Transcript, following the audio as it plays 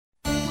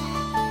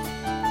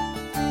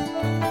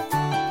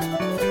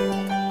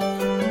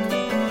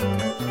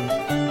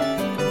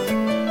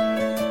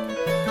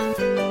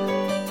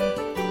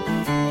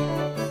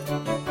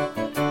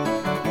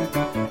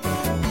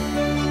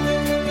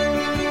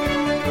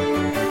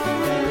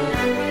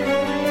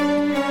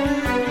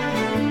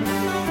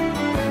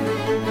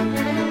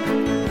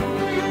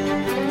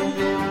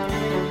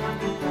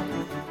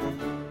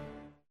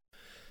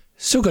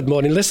So good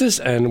morning, listeners,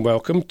 and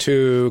welcome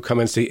to Come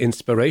and See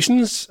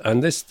Inspirations,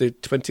 and this the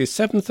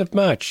 27th of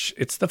March.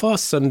 It's the fourth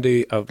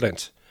Sunday of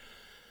Lent.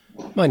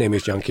 My name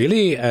is John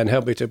Keeley, and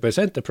help me to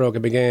present the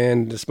programme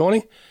again this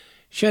morning,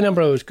 Shane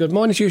Ambrose. Good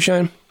morning to you,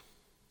 Shane.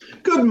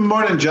 Good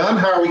morning, John.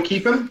 How are we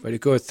keeping? Very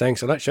good,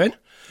 thanks a lot, Shane.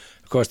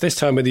 Of course, this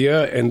time of the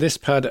year in this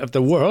part of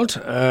the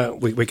world,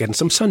 we're getting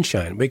some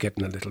sunshine. We're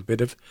getting a little bit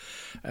of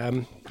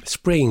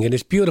spring, and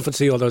it's beautiful to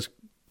see all those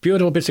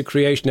beautiful bits of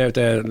creation out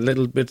there,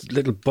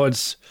 little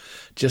buds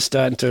just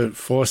starting to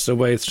force their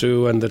way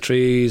through, and the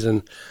trees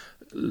and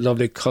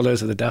lovely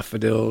colours of the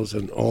daffodils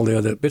and all the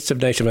other bits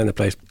of nature around the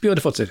place.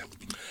 Beautiful city.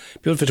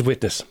 Beautiful to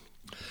witness.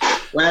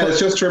 Well, it's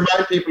just to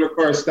remind people, of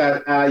course,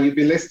 that you'll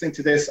be listening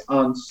to this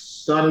on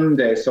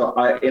Sunday. So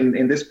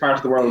in this part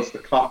of the world, the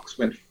clocks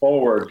went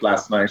forward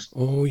last night.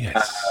 Oh,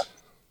 yes.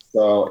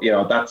 So,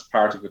 that's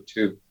part of it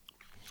too.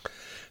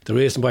 The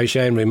reason why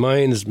Shane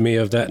reminds me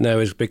of that now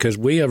is because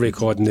we are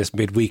recording this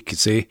midweek, you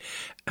see,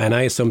 and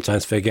I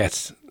sometimes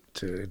forget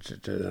to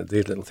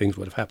these little things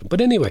would have happened.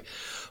 But anyway,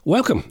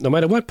 welcome. No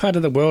matter what part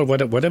of the world,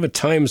 whatever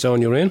time zone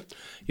you're in,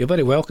 you're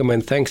very welcome,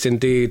 and thanks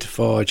indeed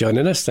for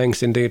joining us.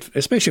 Thanks indeed,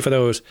 especially for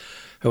those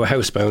who are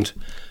housebound.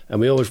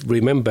 And we always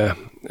remember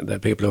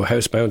that people who are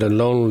housebound are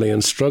lonely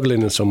and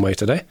struggling in some way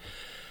today.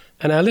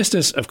 And our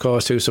listeners, of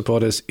course, who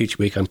support us each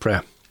week on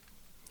prayer.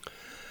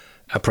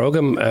 Our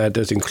programme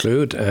does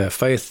include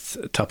faith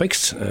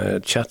topics,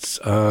 chats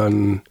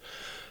on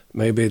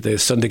maybe the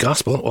Sunday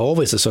Gospel,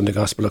 always the Sunday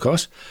Gospel, of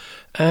course,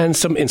 and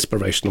some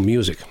inspirational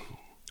music.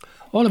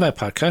 All of our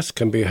podcasts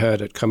can be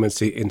heard at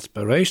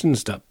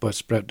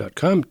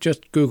comeandseeinspirations.buzzsprout.com.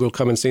 Just Google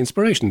Come and See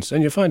Inspirations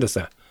and you'll find us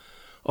there.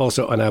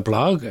 Also on our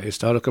blog,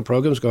 historical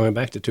programmes going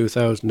back to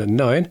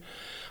 2009,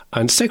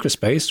 and Sacred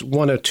Space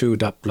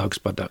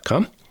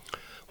 102.blogspot.com.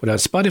 We're on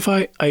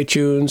Spotify,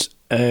 iTunes,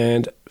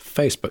 and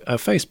Facebook. Our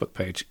Facebook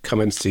page, Come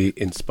and See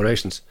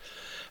Inspirations.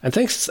 And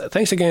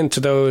thanks again to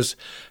those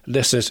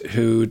listeners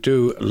who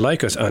do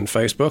like us on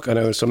Facebook. I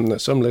know some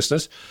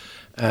listeners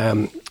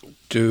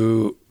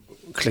do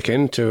click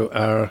into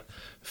our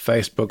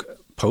Facebook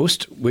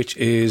post, which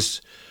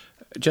is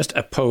just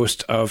a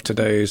post of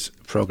today's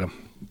programme.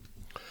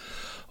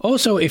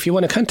 Also, if you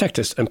want to contact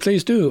us, and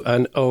please do,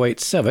 on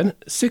 087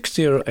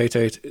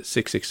 6088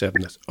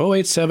 667. That's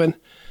 087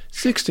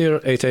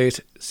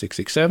 6088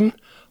 667,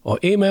 or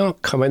email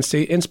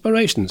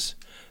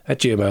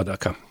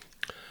comeandseeinspirations@gmail.com.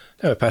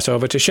 Now I pass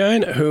over to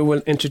Shane, who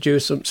will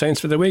introduce some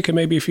saints for the week and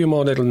maybe a few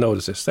more little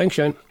notices. Thanks,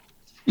 Shane.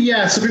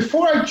 Yeah, so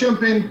before I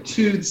jump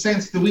into the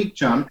saints of the week,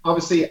 John,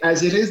 obviously,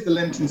 as it is the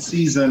Lenten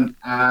season,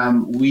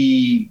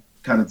 we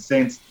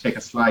saints take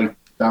a slight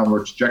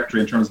downward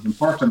trajectory in terms of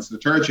importance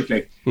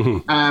liturgically.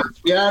 Mm-hmm.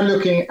 We are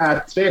looking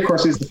at, today, of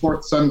course, is the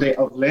fourth Sunday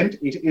of Lent.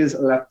 It is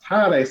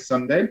Laetare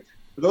Sunday.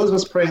 For those of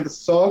us praying the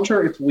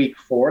Psalter, it's week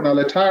 4. Now,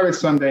 Laetare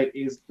Sunday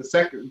is the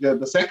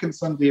second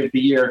Sunday of the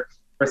year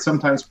where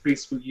sometimes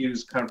priests will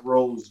use kind of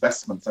rose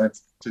vestments, and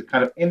it's to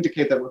kind of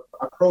indicate that we're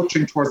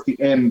approaching towards the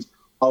end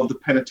of the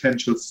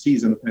penitential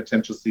season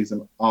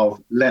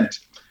of Lent.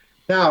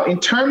 Now, in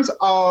terms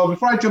of,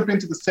 before I jump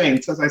into the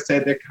saints, as I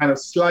said, they're kind of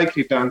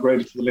slightly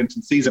downgraded for the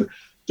Lenten season.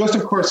 Just,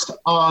 of course,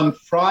 on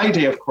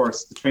Friday, of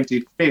course, the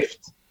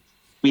 25th,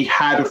 we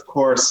had, of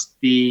course,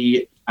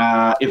 the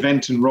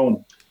event in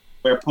Rome,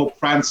 where Pope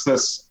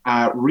Francis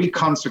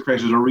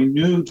reconsecrated or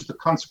renewed the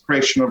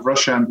consecration of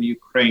Russia and the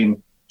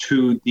Ukraine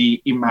to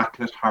the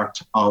Immaculate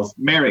Heart of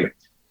Mary.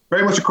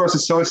 Very much, of course,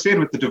 associated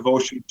with the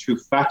devotion to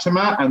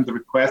Fatima and the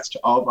request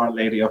of Our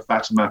Lady of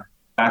Fatima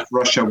that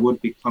Russia would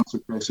be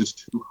consecrated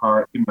to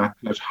her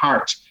Immaculate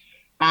Heart.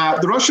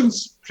 The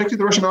Russians, particularly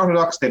the Russian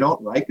Orthodox, they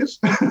don't like it.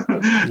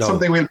 No.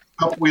 Something we'll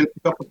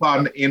pick up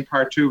upon in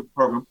part 2 of the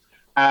programme.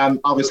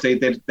 Obviously,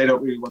 they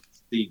don't really want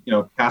the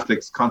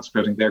Catholics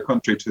consecrating their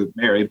country to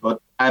Mary,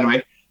 but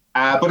anyway.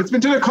 But it's been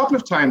done a couple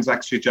of times,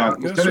 actually, John.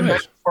 It was done in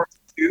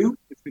 1942.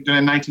 It's been done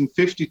in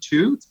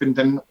 1952. It's been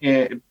done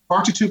in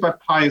 42 by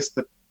Pius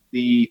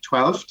the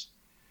 12th.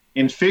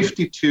 In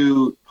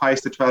 52,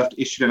 Pius the 12th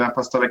issued an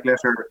apostolic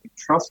letter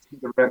entrusting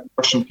the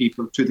Russian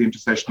people to the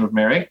intercession of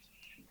Mary.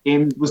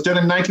 It was done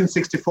in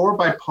 1964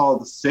 by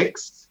Paul VI.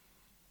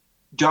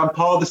 John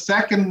Paul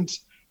II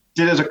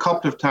did it a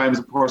couple of times.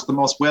 Of course, the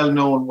most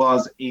well-known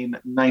was in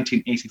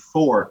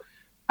 1984,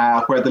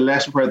 where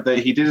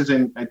he did it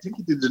in, I think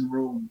he did it in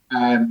Rome,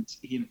 and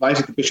he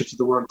invited the bishops of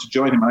the world to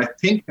join him. And I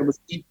think there was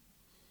a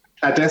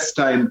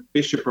clandestine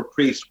bishop or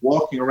priest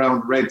walking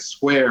around Red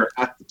Square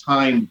at the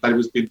time that it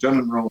was being done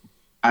in Rome,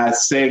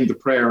 saying the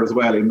prayer as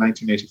well in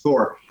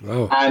 1984.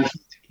 Oh. And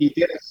he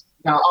did it.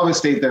 Now,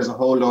 obviously, there's a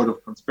whole load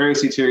of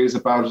conspiracy theories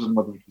about it and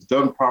whether it was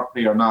done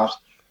properly or not.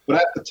 But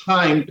at the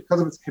time,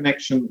 because of its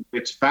connection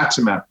with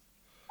Fatima,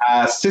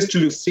 Sister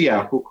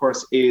Lucia, who of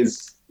course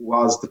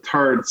was the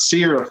third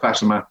seer of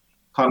Fatima,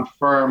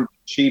 confirmed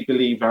she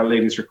believed Our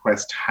Lady's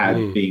request had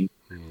been.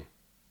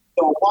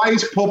 So why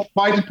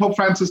did Pope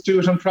Francis do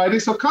it on Friday?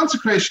 So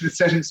consecration is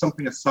setting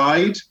something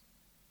aside.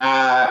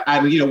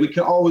 And, we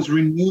can always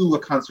renew a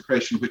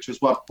consecration, which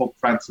is what Pope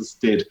Francis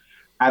did.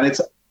 And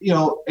it's,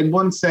 in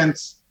one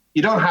sense,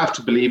 you don't have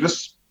to believe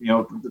it.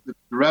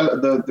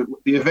 the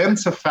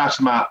events of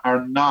Fatima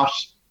are not.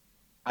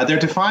 They're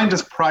defined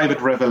as private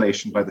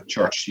revelation by the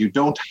church. You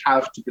don't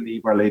have to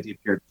believe Our Lady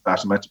appeared to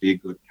Fatima to be a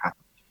good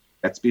Catholic.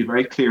 Let's be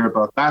very clear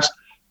about that.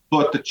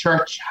 But the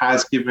church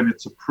has given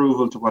its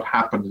approval to what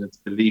happened, and it's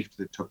believed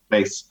that it took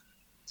place.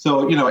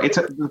 So, it's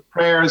the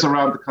prayers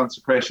around the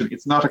consecration.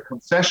 It's not a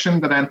concession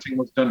that anything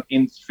was done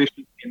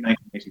insufficiently in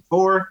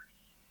 1984,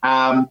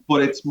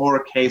 but it's more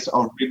a case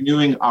of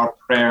renewing our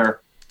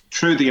prayer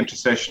through the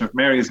intercession of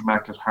Mary's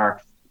Immaculate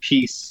Heart for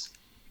peace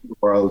in the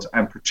world,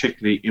 and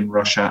particularly in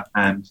Russia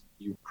and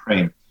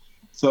Ukraine.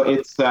 So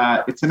it's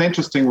an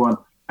interesting one.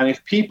 And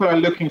if people are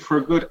looking for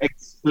a good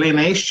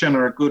explanation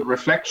or a good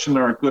reflection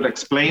or a good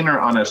explainer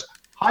on it,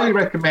 highly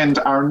recommend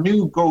our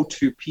new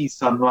go-to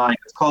piece online.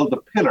 It's called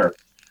The Pillar.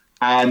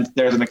 And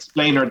there's an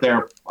explainer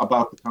there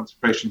about the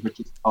consecration, which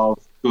is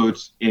of good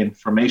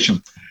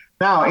information.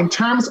 Now, in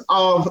terms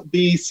of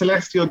the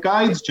celestial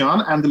guides,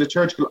 John, and the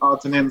liturgical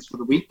odds and ends for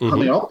the week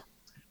coming up,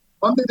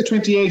 Monday the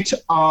 28th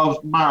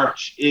of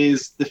March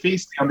is the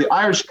feast on the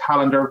Irish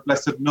calendar of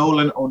Blessed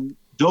Nolan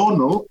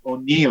O'Donnell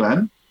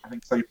O'Neilan, I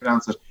think that's how you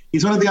pronounce it.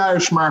 He's one of the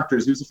Irish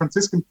martyrs. He was a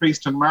Franciscan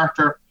priest and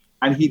martyr,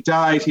 and he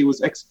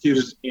was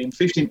executed in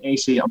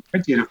 1580 on the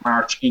 28th of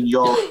March in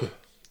York,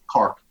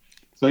 Cork.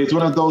 So he's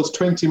one of those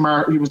he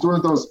was one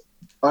of those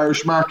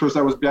Irish martyrs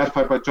that was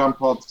beatified by John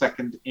Paul II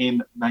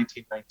in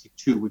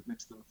 1992. We've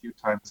mentioned him a few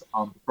times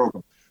on the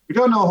program. We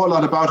don't know a whole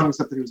lot about him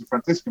except that he was a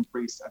Franciscan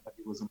priest and that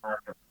he was a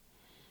martyr.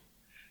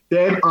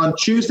 Then on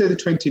Tuesday the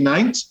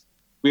 29th,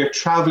 we are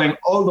traveling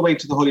all the way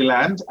to the Holy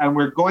Land, and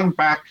we're going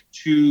back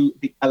to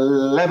the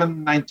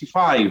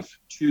 1195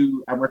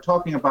 and we're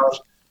talking about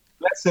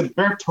Blessed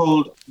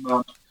Berthold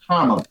Mount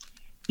Carmel.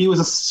 He was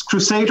a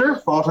crusader,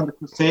 fought in the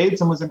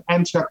Crusades, and was in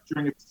Antioch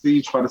during its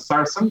siege by the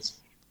Saracens.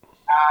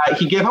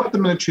 He gave up the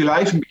military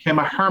life and became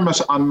a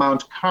hermit on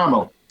Mount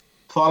Carmel,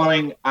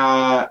 following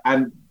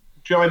and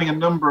joining a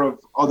number of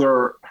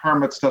other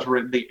hermits that were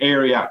in the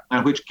area,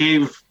 and which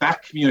gave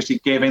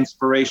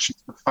inspiration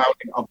to the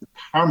founding of the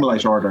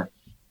Carmelite order.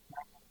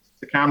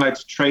 The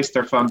Carmelites traced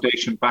their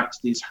foundation back to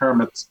these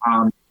hermits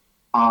on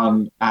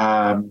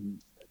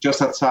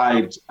just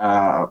outside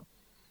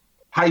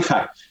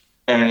Haifa.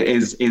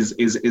 Is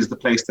the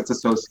place that's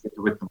associated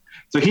with them.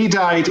 So he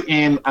died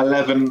in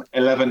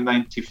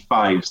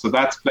 1195. So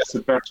that's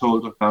Blessed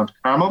Berthold of Mount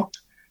Carmel.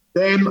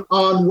 Then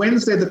on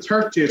Wednesday the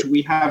 30th,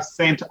 we have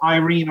Saint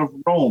Irene of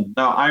Rome.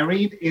 Now,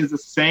 Irene is a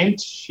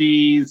saint.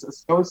 She's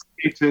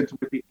associated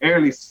with the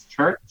early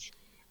church.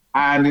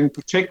 And in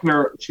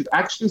particular, she's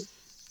actually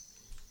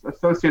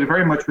associated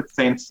very much with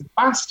Saint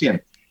Sebastian.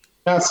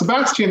 Now,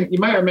 Sebastian, you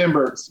might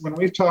remember when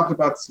we've talked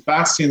about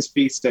Sebastian's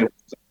feast day, which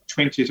was the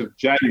 20th of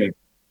January,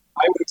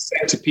 I would have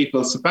said to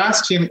people,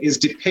 Sebastian is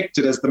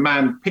depicted as the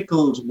man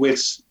pickled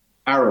with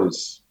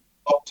arrows,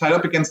 tied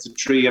up against a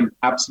tree and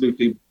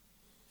absolutely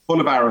full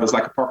of arrows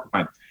like a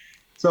porcupine.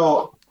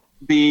 So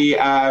the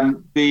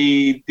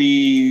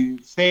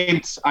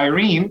Saint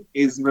Irene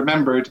is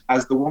remembered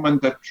as the woman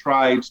that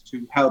tried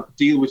to help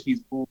deal with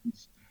his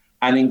wounds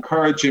and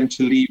encourage him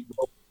to leave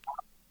Rome.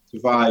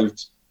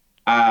 Survived,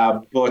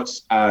 but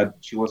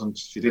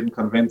she didn't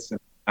convince him.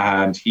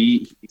 And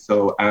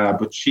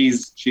but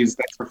she's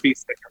that's her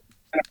feast day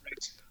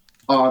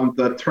on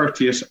the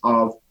 30th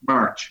of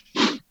March.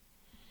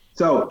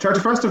 So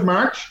 31st of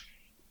March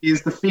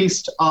is the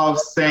feast of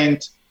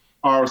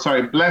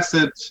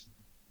Blessed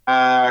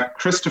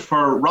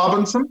Christopher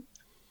Robinson.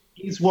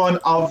 He's one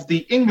of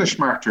the English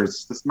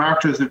martyrs, the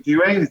martyrs of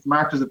Douay, the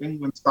martyrs of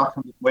England,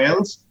 Scotland, and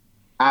Wales.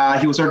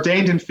 He was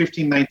ordained in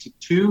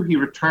 1592. He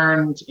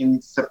returned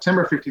in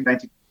September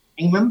 1590 to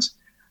England.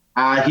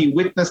 He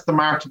witnessed the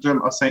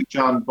martyrdom of St.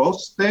 John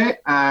Bosque,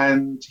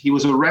 and he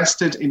was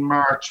arrested in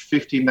March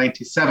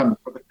 1597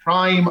 for the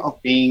crime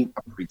of being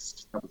a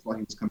priest. That was what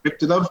he was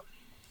convicted of.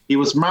 He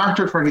was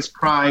martyred for his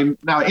crime.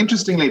 Now,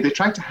 interestingly, they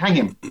tried to hang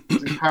him. He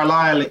was in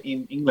Carlisle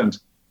in England.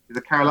 Is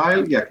it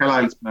Carlisle? Yeah,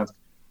 Carlisle is pronounced.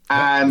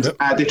 And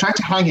they tried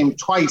to hang him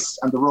twice,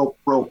 and the rope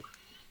broke.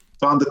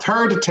 So on the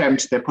third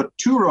attempt, they put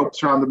 2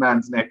 ropes around the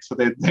man's neck, so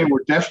they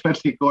were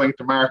definitely going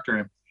to martyr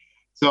him.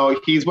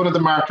 So he's one of the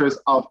martyrs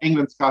of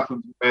England,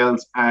 Scotland, and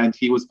Wales, and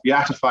he was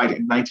beatified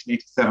in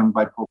 1987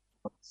 by Pope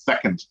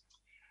II.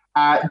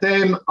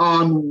 Then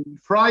on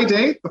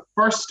Friday, the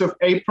 1st of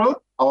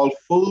April, All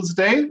Fool's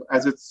Day,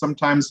 as it's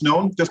sometimes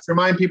known. Just to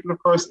remind people,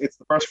 of course, it's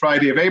the first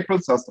Friday of April,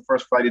 so it's the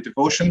first Friday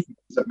devotion for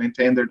those that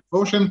maintain their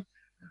devotion.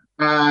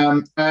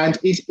 And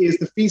it is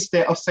the feast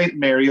day of St.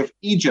 Mary of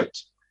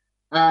Egypt.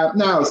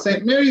 Now,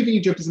 St. Mary of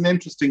Egypt is an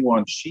interesting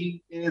one.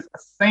 She is a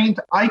saint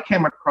I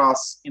came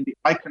across in the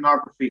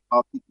iconography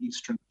of the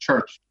Eastern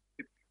Church.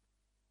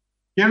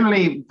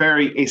 Generally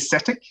very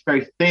ascetic,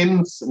 very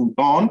thin and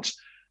gaunt,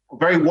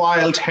 very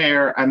wild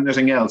hair and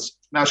nothing else.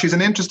 Now, she's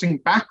an interesting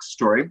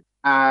backstory.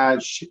 So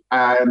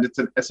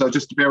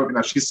just to bear with me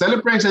now, she's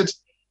celebrated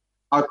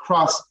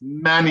across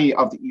many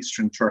of the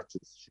Eastern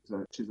churches.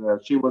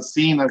 She was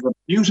seen as a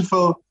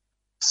beautiful,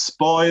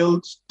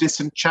 spoiled,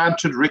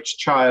 disenchanted, rich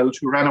child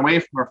who ran away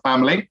from her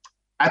family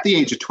at the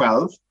age of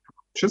 12,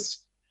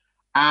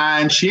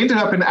 And she ended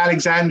up in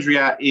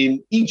Alexandria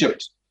in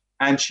Egypt.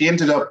 And she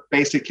ended up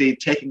basically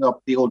taking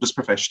up the oldest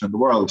profession in the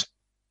world.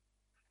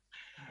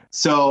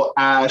 So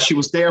she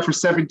was there for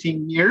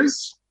 17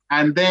 years.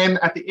 And then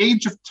at the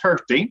age of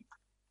 30,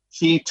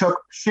 she took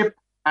ship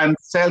and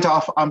sailed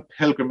off on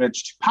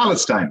pilgrimage to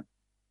Palestine,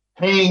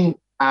 paying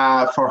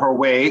for her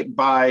way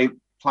by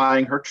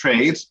plying her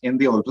trade in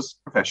the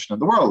oldest profession in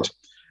the world.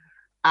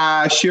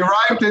 She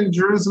arrived in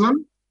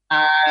Jerusalem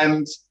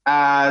and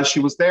she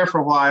was there for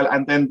a while.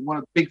 And then one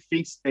of the big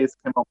feast days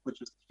came up, which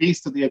was the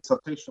Feast of the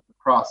Exaltation of the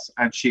Cross.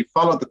 And she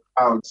followed the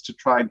crowds to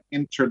try and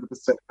enter the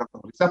Basilica of the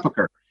Holy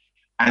Sepulchre.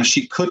 And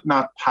she could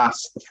not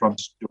pass the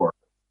front door.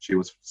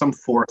 Some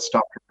force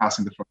stopped her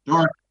passing the front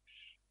door.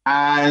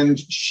 And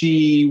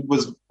she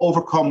was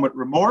overcome with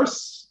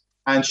remorse.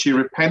 And she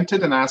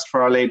repented and asked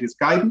for Our Lady's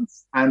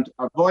guidance. And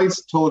a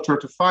voice told her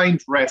to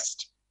find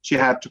rest. She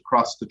had to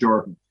cross the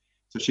Jordan.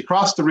 So she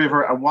crossed the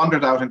river and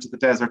wandered out into the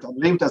desert and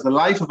lived as the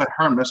life of a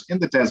hermit in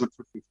the desert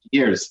for 50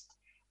 years.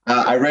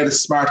 I read a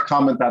smart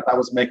comment that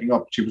was making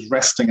up. She was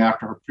resting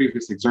after her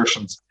previous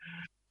exertions.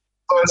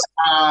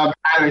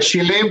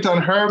 She lived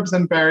on herbs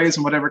and berries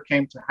and whatever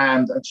came to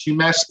hand. And she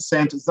met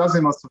Saint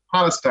Zosimus of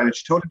Palestine. And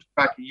she told him to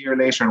come back a year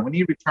later. And when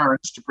he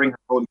returned to bring her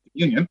Holy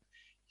Communion,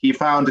 he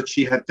found that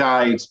she had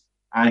died.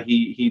 And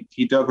he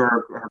dug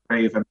her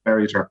grave and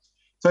buried her.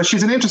 So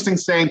she's an interesting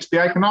saint.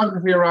 The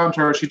iconography around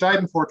her, she died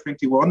in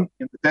 421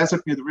 in the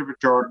desert near the River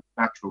Jordan,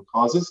 natural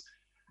causes.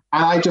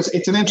 And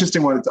it's an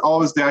interesting one. It's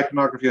always the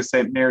iconography of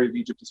Saint Mary of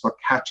Egypt is what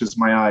catches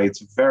my eye. It's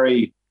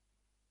very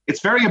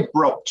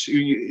abrupt.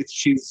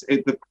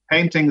 The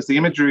paintings, the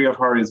imagery of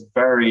her is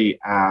very,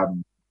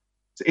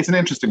 it's an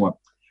interesting one.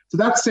 So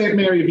that's Saint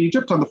Mary of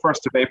Egypt on the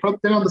 1st of April.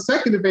 Then on the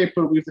 2nd of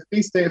April, we have the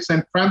feast day of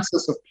Saint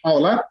Francis of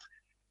Paula.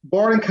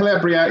 Born in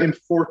Calabria in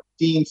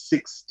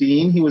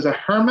 1416, he was a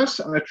hermit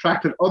and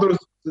attracted others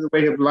to the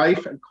way of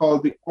life and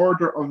called the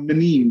Order of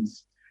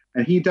Minims.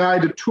 And he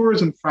died at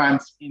Tours in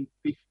France in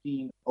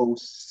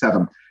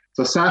 1507.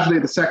 So Saturday,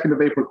 the 2nd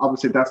of April,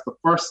 obviously that's the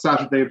first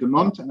Saturday of the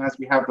month. And as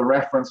we have the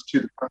reference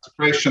to the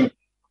consecration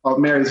of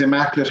Mary's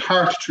Immaculate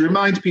Heart, to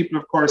remind people,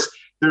 of course,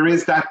 there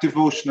is that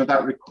devotion and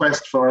that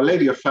request for Our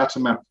Lady of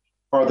Fatima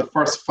for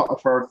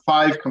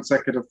 5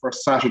 consecutive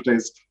first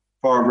Saturdays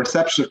for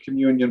reception of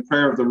communion,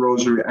 prayer of the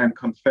rosary, and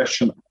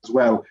confession as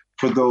well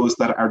for those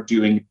that are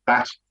doing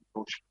that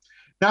devotion.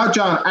 Now,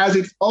 John, as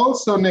it's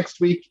also next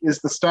week is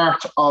the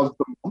start of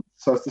the month,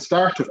 so it's the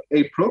start of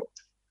April.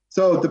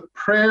 So the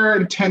prayer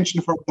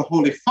intention for the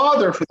Holy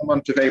Father for the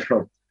month of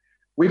April.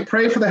 We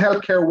pray for the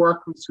healthcare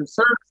workers who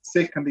serve the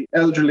sick and the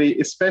elderly,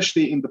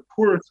 especially in the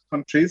poorest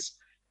countries.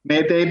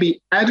 May they be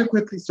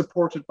adequately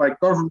supported by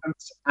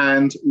governments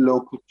and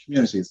local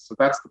communities. So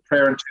that's the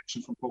prayer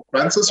intention from Pope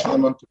Francis for the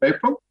month of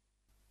April.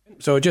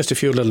 So just a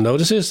few little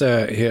notices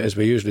here, as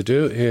we usually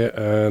do here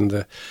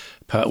on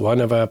part 1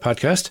 of our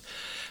podcast.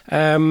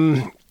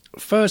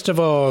 First of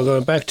all,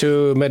 going back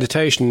to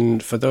meditation,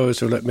 for those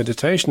who like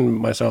meditation,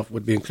 myself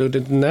would be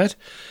included in that.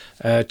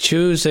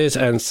 Tuesdays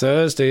and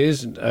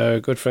Thursdays, our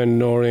good friend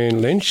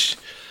Noreen Lynch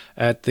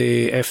at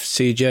the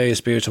FCJ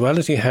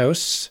Spirituality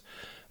House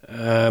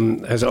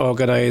has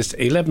organised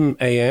 11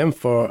 a.m.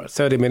 for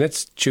 30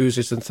 minutes,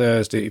 Tuesdays and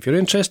Thursdays. If you're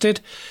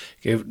interested,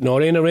 give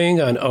Noreen a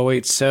ring on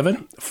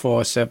 087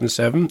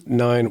 477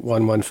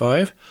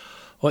 9115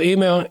 or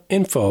email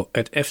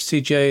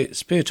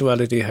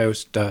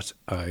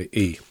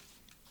info@fcjspiritualityhouse.ie.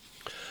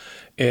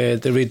 The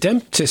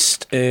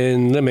Redemptist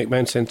in Limerick,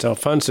 Mount St.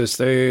 Alphonsus,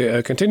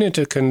 they continue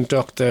to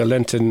conduct their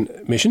Lenten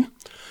mission.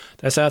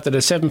 That's after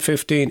the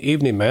 7:15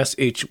 evening Mass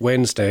each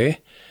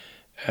Wednesday.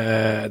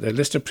 The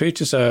list of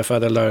preachers are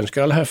Father Lawrence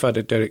Gallagher,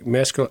 Father Derek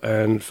Meskel,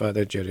 and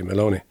Father Jerry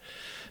Maloney.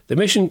 The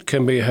mission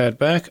can be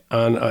heard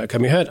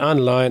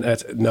online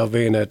at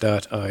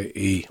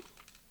novena.ie.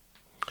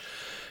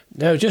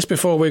 Now, just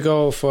before we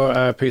go for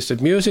our piece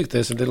of music,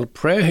 there's a little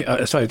prayer.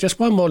 Just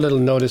one more little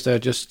notice there,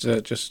 just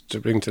to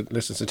bring to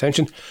listeners'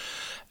 attention.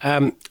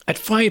 At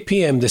 5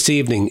 p.m. this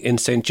evening in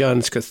St.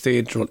 John's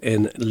Cathedral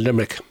in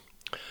Limerick,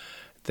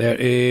 there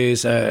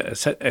is a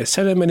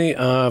ceremony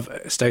of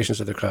Stations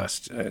of the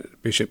Cross.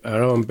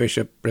 Our own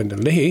Bishop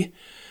Brendan Leahy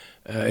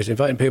is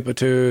inviting people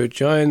to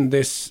join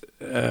this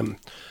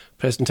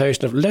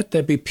presentation of Let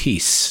There Be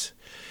Peace.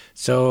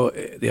 So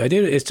the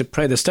idea is to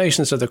pray the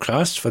Stations of the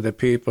Cross for the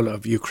people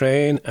of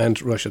Ukraine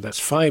and Russia. That's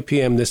 5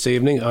 p.m. this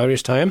evening,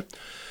 Irish time.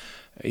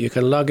 You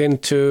can log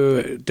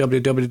into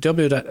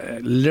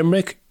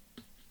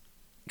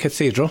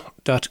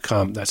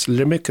www.limerickcathedral.com. That's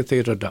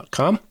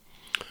limerickcathedral.com.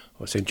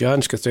 Or St.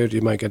 John's Cathedral,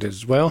 you might get it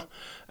as well.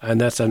 And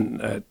that's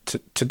on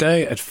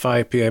today at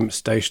 5 p.m,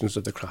 Stations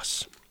of the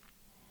Cross.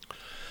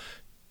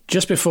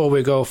 Just before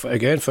we go for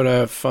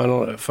our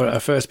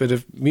first bit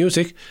of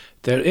music,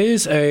 there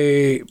is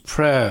a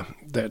prayer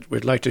that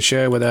we'd like to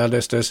share with our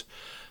listeners.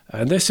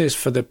 And this is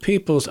for the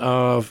peoples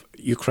of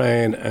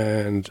Ukraine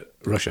and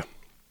Russia.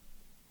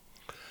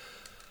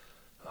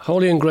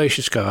 Holy and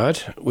gracious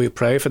God, we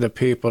pray for the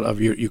people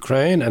of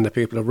Ukraine and the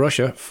people of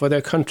Russia, for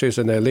their countries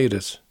and their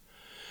leaders.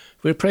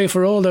 We pray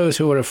for all those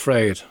who are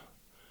afraid,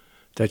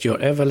 that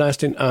your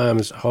everlasting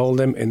arms hold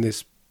them in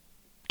this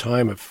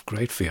time of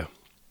great fear.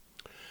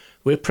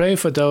 We pray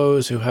for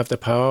those who have the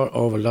power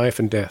over life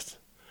and death,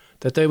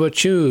 that they will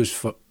choose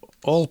for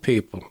all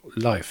people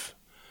life,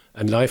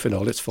 and life in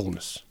all its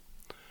fullness.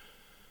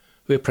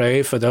 We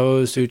pray for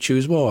those who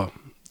choose war,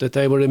 that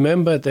they will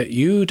remember that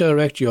you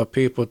direct your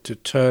people to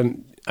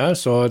turn our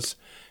swords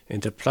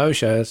into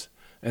plowshares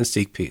and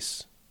seek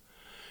peace.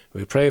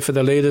 We pray for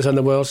the leaders on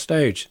the world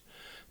stage,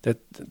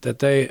 that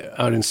they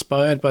are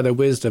inspired by the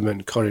wisdom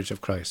and courage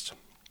of Christ.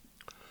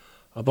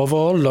 Above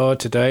all, Lord,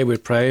 today we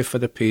pray for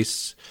the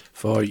peace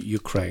for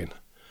Ukraine.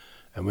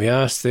 And we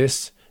ask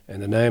this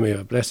in the name of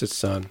your blessed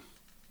Son.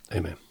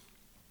 Amen.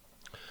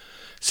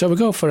 So we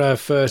go for our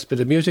first bit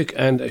of music.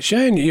 And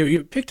Shane,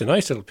 you picked a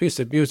nice little piece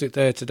of music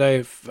there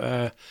today,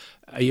 a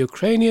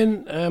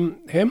Ukrainian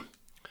hymn.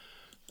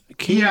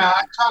 Yeah,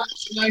 I thought it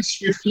was a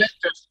nice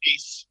reflective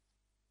piece.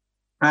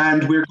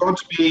 And we're going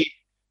to be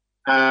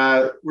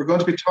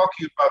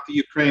talking about the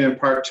Ukraine in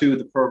part 2 of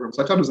the program.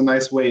 So I thought it was a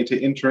nice way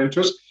to enter into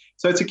it.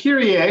 So it's a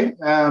Kyrie,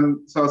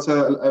 so it's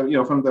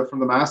from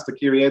the Mass, the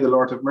Kyrie, the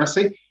Lord of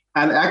Mercy,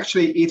 and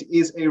actually it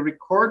is a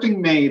recording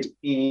made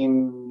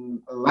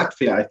in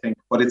Latvia, I think,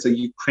 but it's a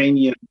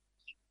Ukrainian,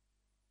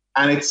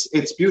 and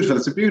it's beautiful.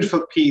 It's a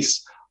beautiful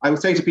piece. I would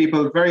say to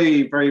people,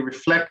 very, very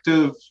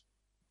reflective,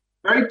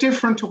 very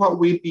different to what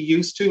we'd be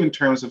used to in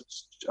terms of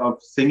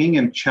singing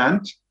and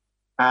chant.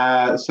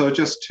 So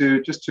just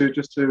to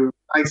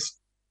nice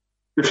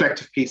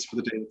reflective piece for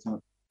the day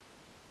itself.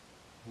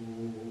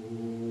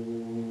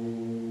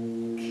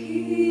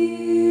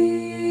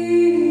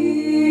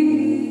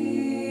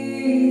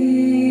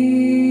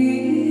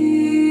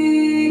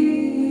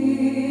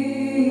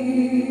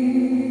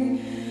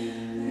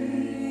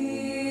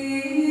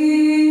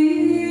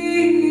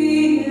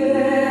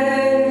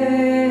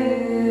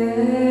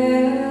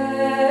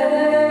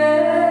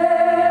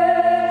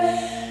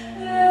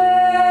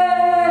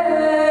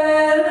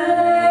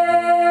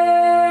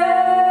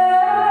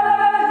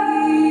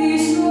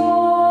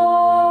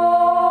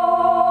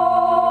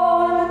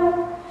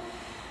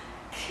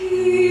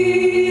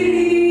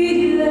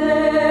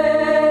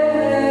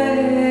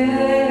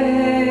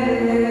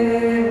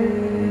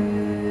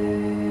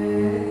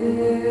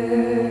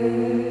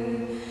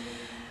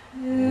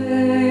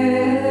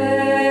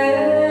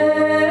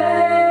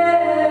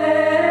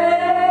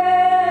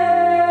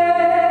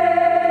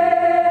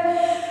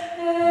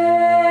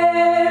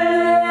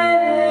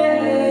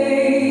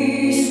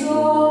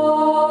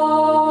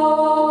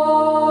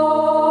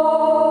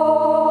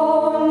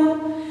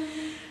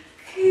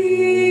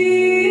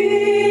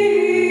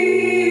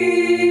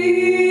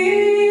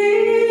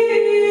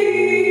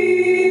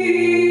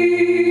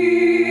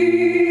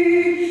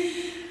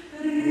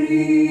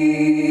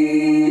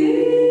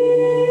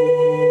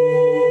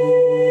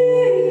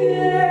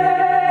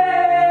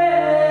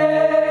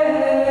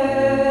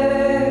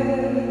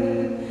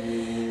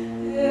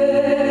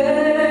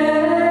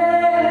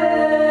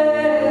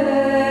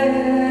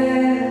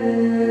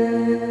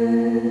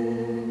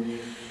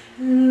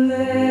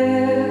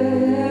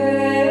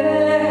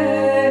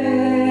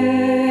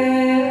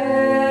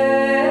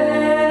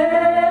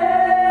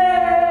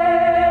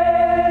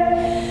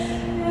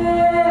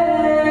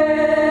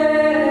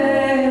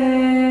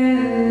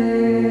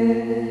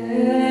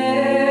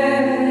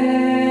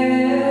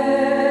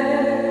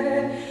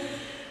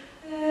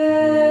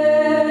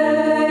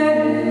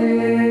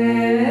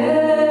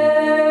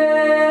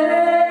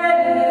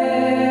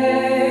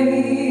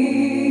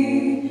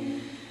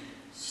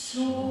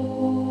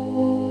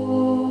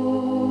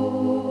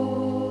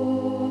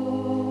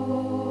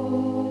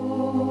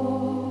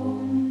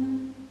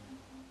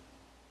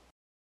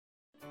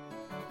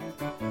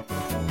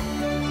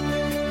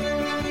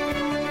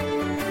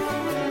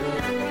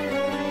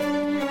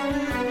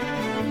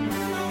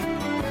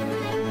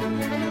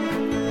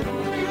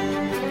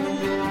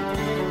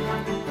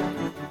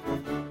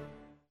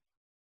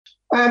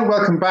 And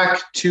welcome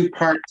back to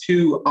part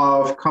 2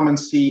 of Come and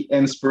See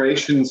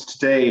Inspirations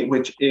today,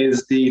 which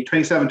is the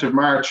 27th of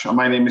March.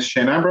 My name is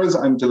Shane Ambrose.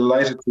 I'm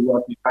delighted to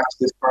welcome you back to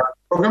this part of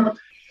the program.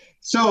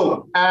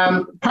 So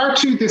part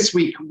 2 this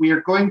week, we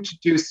are going to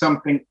do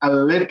something a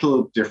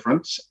little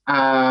different.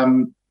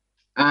 And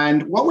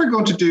what we're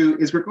going to do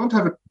is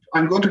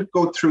I'm going to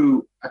go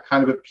through a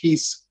kind of a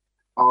piece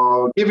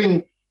of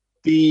giving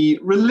the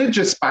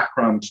religious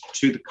background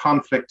to the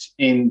conflict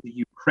in the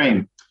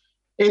Ukraine.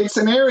 It's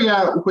an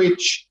area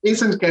which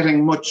isn't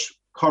getting much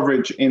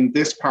coverage in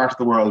this part of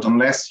the world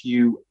unless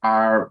you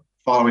are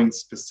following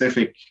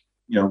specific,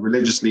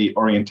 religiously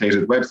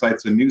orientated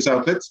websites and news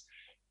outlets.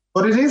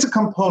 But it is a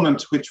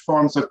component which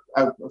forms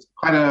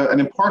quite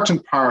an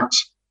important part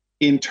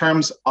in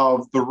terms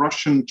of the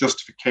Russian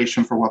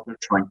justification for what they're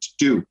trying to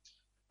do.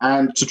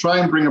 And to try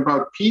and bring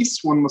about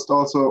peace, one must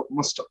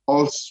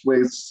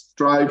always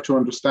strive to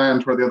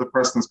understand where the other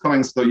person is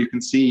coming so that you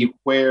can see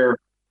where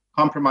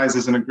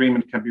compromises and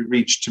agreement can be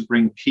reached to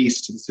bring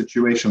peace to the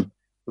situation.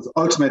 Because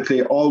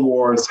ultimately, all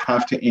wars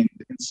have to end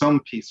in some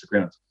peace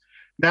agreement.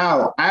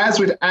 Now, as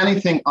with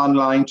anything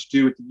online to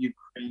do with the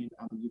Ukraine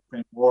and the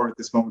Ukraine war at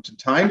this moment in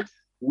time,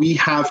 we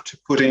have to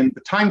put in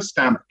the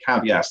timestamp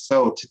caveat.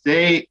 So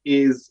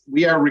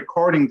we are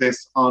recording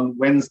this on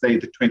Wednesday,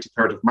 the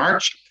 23rd of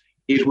March.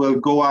 It will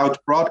go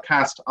out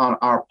broadcast on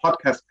our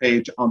podcast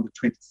page on the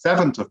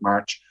 27th of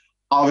March.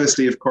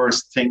 Obviously, of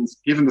course,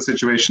 given the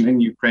situation in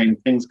Ukraine,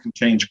 things can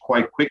change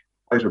quite quickly,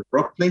 quite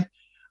abruptly.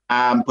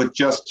 But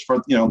just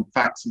for,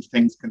 facts and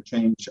things can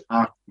change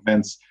after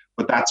events.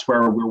 But that's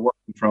where we're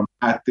working from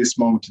at this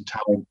moment in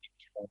time,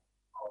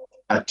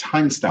 a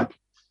timestamp.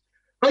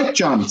 Right,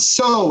 John.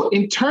 So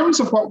in terms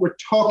of what we're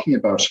talking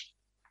about,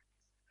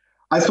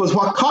 I suppose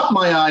what caught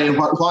my eye and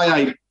why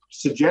I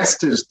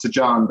suggested to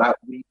John that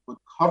we would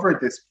cover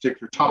this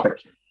particular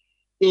topic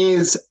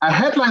is a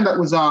headline that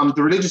was on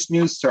the Religious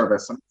News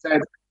Service, and it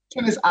said,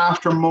 Putin is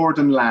after more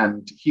than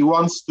land. He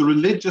wants the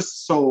religious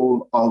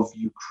soul of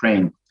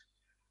Ukraine.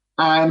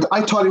 And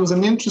I thought it was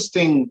an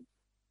interesting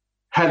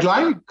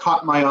headline,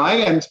 caught my eye.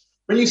 And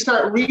when you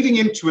start reading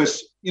into it,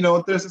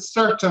 there's a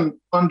certain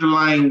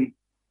underlying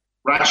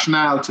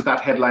rationale to that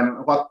headline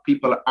and what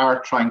people are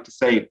trying to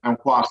say and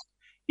what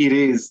it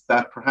is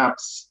that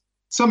perhaps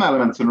some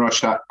elements in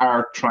Russia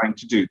are trying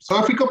to do.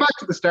 So if we go back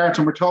to the start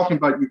and we're talking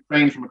about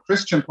Ukraine from a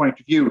Christian point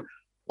of view,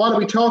 what are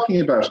we talking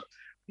about?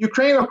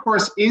 Ukraine, of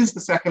course, is the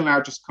second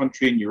largest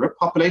country in Europe,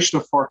 population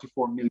of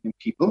 44 million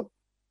people.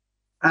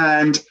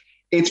 And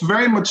it's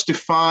very much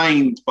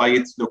defined by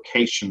its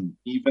location.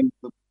 Even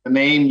the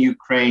name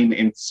Ukraine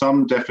in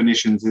some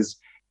definitions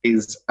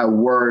is a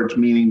word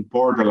meaning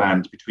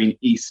borderland between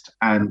east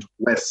and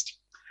west.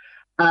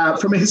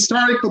 From a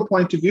historical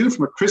point of view,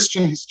 from a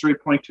Christian history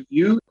point of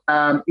view,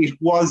 it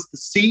was the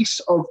seat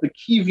of the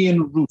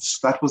Kievan Rus.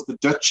 That was the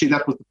duchy,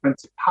 that was the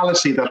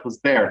principality that was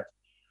there.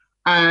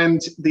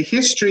 And the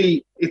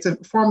history,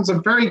 forms a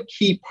very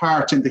key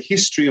part in the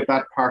history of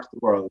that part of the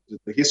world.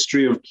 The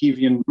history of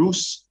Kievan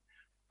Rus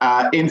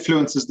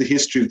influences the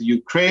history of the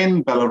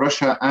Ukraine,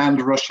 Belarus,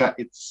 and Russia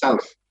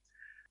itself.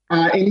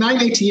 In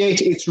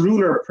 988, its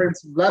ruler,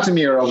 Prince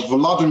Vladimir, or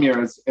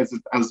Volodymyr, as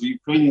the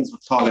Ukrainians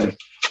would call him,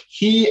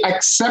 he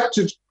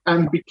accepted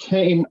and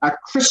became a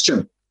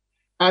Christian.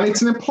 And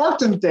it's an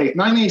important date,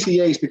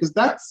 988, because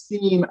that's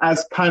seen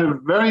as kind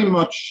of very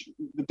much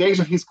the date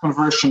of his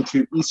conversion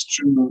to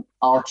Eastern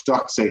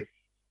Orthodoxy.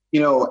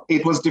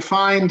 It was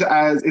defined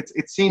as,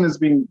 it's seen as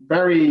being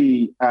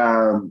very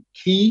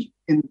key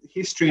in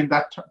history in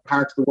that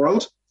part of the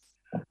world.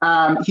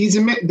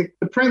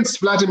 The Prince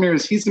Vladimir,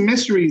 his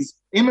emissaries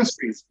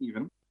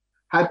even,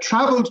 had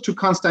traveled to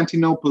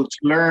Constantinople to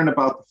learn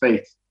about the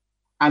faith,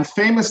 and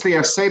famously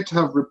are said to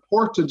have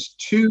reported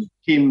to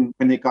him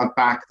when they got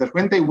back that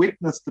when they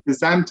witnessed the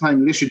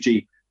Byzantine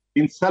liturgy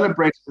being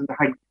celebrated in the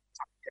Hagia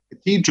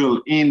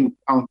Cathedral in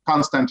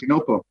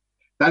Constantinople,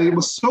 that it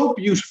was so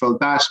beautiful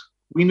that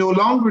we no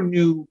longer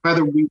knew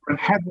whether we were in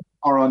heaven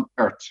or on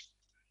earth.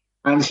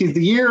 And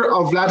the year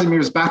of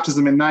Vladimir's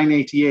baptism in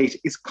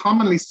 988 is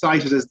commonly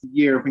cited as the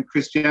year when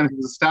Christianity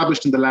was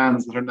established in the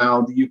lands that are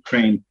now the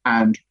Ukraine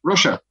and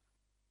Russia.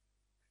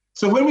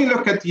 So when we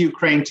look at the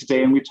Ukraine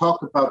today and we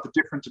talk about the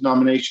different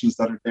denominations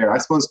that are there, I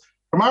suppose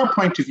from our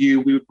point of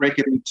view, we would break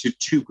it into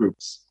two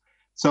groups.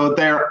 So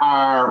there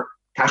are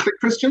Catholic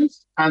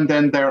Christians and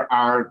then there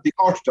are the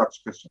Orthodox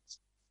Christians.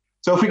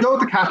 So if we go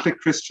with the Catholic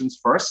Christians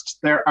first,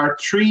 there are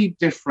three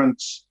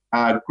different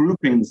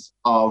groupings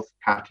of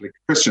Catholic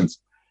Christians.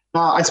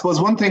 Now, I suppose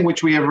one thing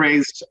which we have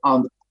raised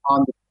on the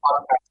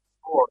podcast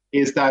before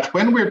is that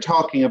when we're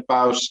talking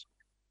about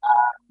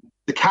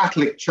the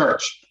Catholic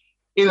Church,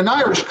 in an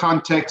Irish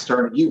context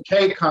or a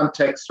UK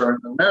context or an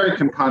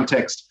American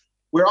context,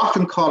 we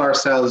often call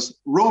ourselves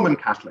Roman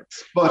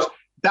Catholics. But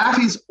that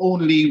is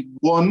only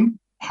one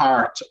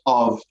part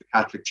of the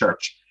Catholic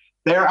Church.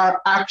 There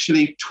are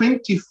actually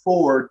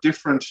 24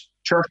 different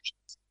churches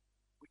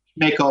which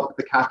make up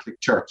the Catholic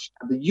Church.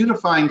 And the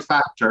unifying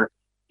factor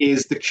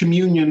is the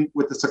communion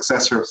with the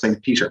successor of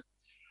St. Peter.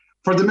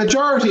 For the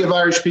majority of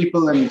Irish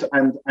people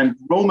and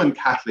Roman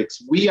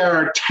Catholics, we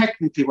are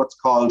technically what's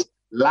called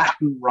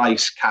Latin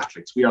Rite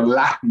Catholics. We are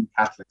Latin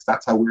Catholics.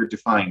 That's how we're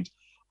defined.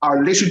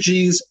 Our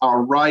liturgies,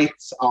 our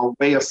rites, our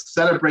way of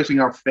celebrating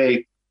our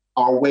faith,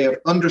 our way of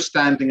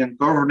understanding and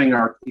governing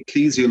our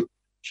ecclesial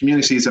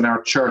communities and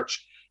our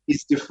church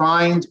is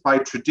defined by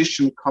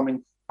tradition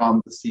coming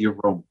from the See of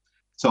Rome.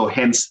 So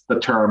hence the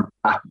term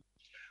Latin.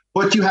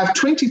 But you have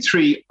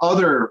 23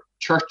 other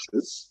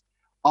churches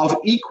of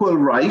equal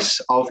right,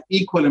 of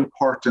equal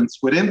importance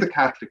within the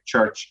Catholic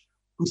Church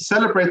who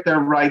celebrate their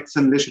rites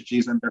and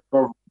liturgies and their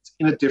governments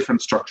in a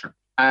different structure.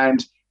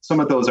 And some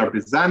of those are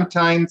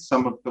Byzantine,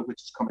 some of them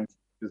which is coming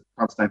from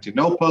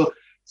Constantinople,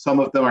 some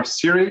of them are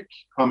Syriac,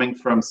 coming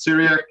from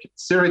Syriac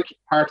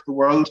part of the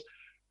world.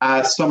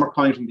 Some are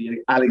coming from the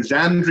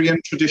Alexandrian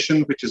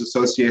tradition, which is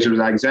associated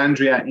with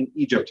Alexandria in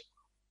Egypt.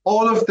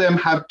 All of them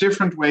have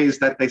different ways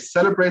that they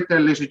celebrate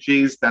their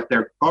liturgies, that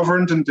they're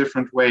governed in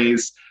different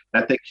ways,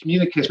 that they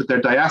communicate with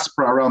their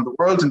diaspora around the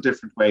world in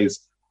different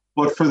ways.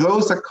 But for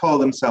those that call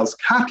themselves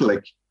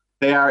Catholic,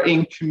 they are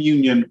in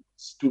communion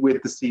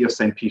with the See of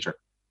St. Peter.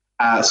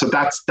 So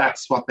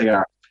that's what they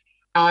are.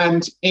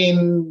 And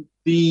in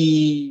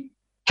the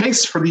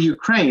case for the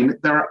Ukraine,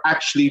 there are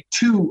actually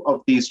two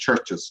of these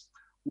churches.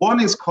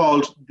 One is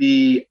called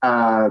the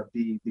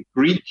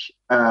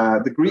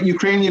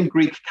Ukrainian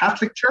Greek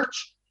Catholic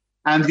Church,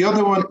 and the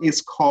other one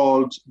is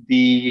called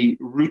the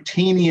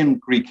Ruthenian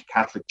Greek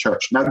Catholic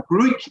Church. Now,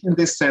 Greek in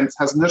this sense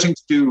has nothing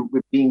to do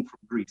with being from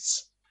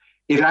Greece.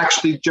 It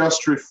actually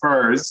just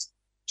refers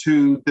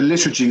to the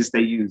liturgies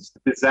they use,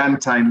 the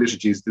Byzantine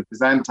liturgies. The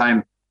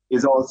Byzantine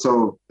is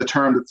also the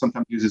term that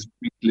sometimes uses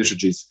Greek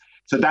liturgies.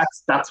 So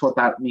that's what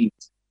that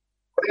means.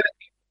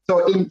 So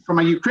from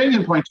a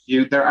Ukrainian point of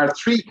view, there are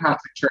three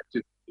Catholic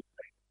churches.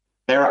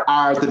 There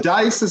are the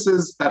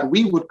dioceses that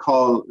we would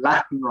call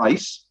Latin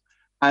Rite,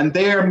 and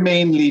they're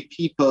mainly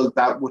people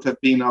that would have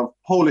been of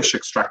Polish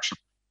extraction,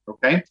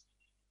 okay?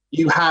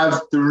 You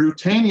have the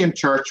Ruthenian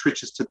Church,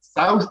 which is to the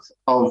south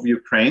of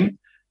Ukraine,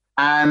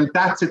 and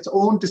that's its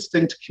own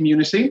distinct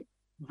community,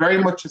 very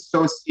much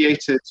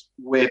associated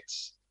with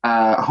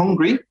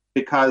Hungary,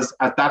 because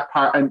at that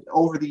part, and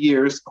over the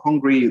years,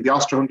 Hungary, the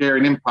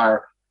Austro-Hungarian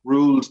Empire,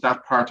 ruled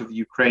that part of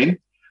Ukraine.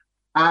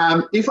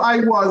 If I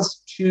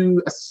was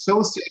to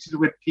associate it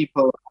with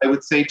people, I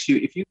would say to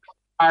you, if you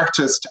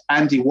artist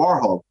Andy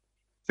Warhol,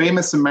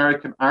 famous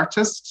American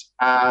artist,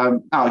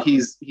 now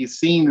he's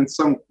seen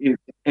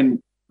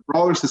in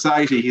broader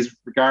society, he's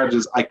regarded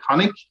as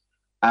iconic,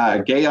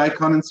 gay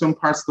icon in some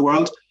parts of the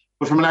world.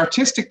 But from an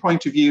artistic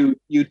point of view,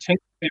 you'd think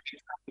maybe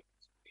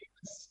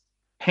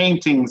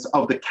paintings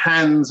of the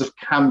cans of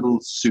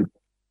Campbell's soup,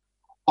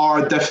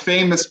 or the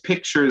famous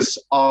pictures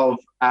of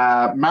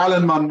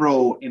Marilyn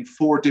Monroe in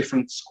 4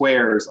 different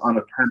squares on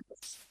a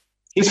canvas.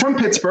 He's from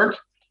Pittsburgh,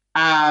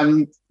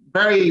 and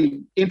very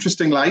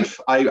interesting life.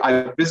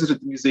 I visited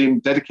the museum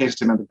dedicated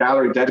to him and the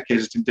gallery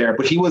dedicated to him there,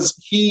 but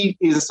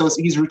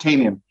he's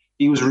Ruthenian.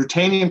 He was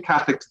Ruthenian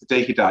Catholic to the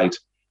day he died,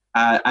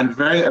 and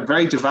a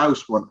very devout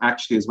one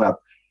actually as well.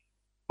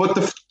 But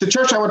the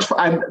church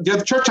the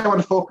other church I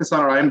want to focus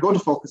on, or I am going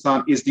to focus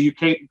on, is the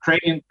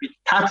Ukrainian Greek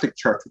Catholic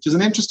Church, which is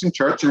an interesting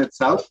church in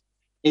itself.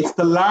 It's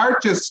the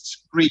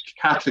largest Greek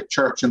Catholic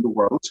church in the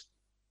world.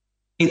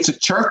 It's a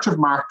church of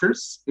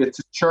martyrs. It's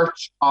a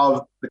church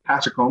of the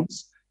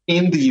catacombs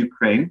in the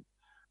Ukraine,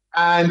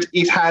 and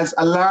it has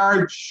a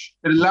large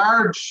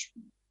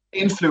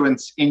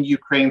influence in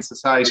Ukraine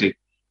society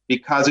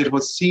because it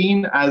was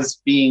seen as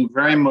being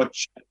very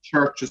much a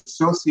church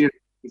associated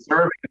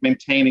preserving and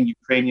maintaining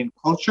Ukrainian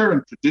culture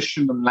and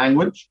tradition and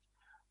language,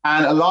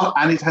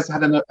 and it has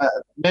had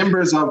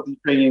members of the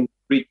Ukrainian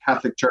Greek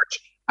Catholic Church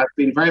have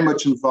been very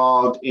much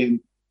involved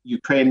in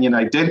Ukrainian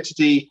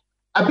identity,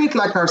 a bit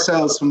like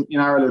ourselves in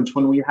Ireland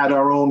when we had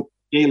our own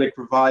Gaelic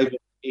revival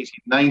in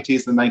the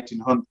 1890s and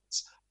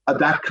 1900s,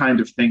 that kind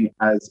of thing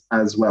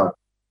as well.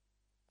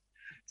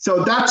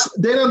 So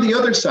then on the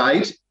other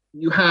side,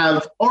 you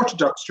have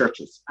Orthodox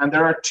churches, and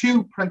there are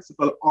 2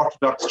 principal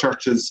Orthodox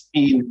churches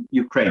in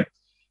Ukraine.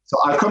 So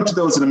I'll come to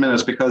those in a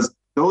minute because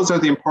those are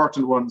the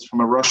important ones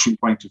from a Russian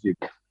point of view.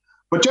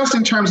 But just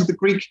in terms of the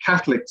Greek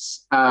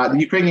Catholics, the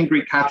Ukrainian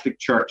Greek Catholic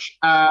Church,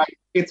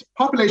 its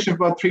population of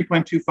about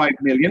 3.25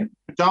 million,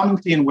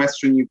 predominantly in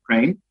Western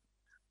Ukraine.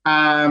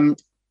 And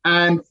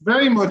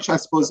very much, I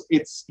suppose,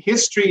 its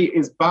history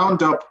is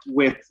bound up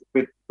with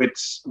the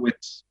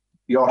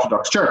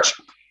Orthodox Church.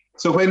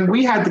 So when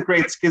we had the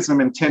Great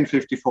Schism in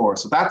 1054,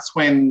 so that's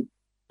when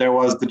there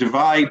was the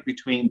divide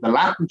between the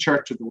Latin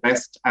Church of the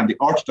West and the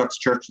Orthodox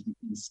Church of the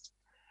East.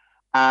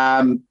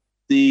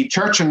 The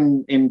church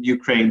in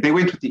Ukraine, they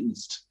went with the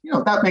East.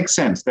 That makes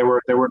sense. They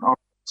were an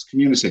Orthodox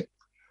community.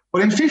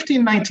 But in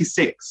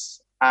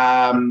 1596,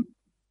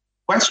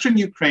 Western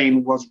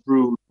Ukraine was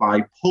ruled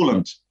by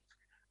Poland.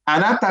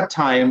 And at that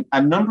time,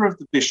 a number of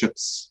the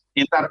bishops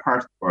in that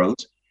part of the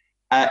world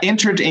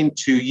entered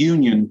into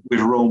union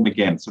with Rome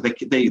again. So they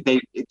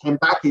came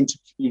back into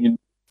communion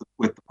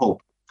with the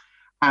Pope.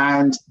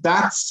 And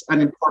that's an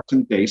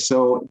important day.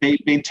 So they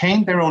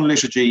maintained their own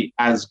liturgy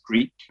as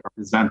Greek or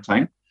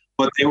Byzantine,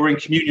 but they were in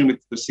communion with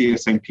the See of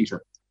St.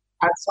 Peter.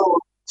 And so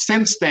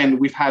since then,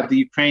 we've had the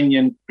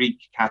Ukrainian Greek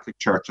Catholic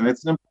Church. And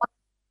it's an important,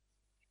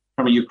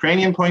 from a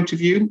Ukrainian point of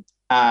view,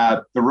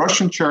 the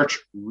Russian Church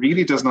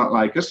really does not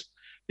like it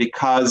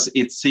because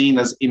it's seen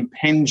as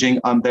impinging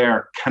on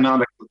their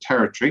canonical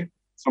territory.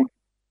 Something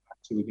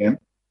to again.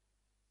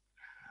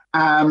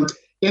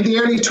 In the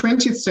early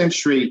 20th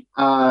century,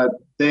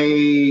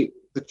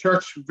 the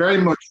church very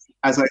much,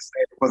 as I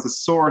said, was a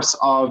source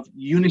of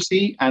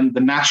unity and the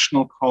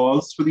national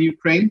cause for the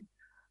Ukraine.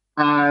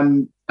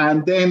 And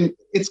then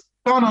it's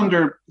gone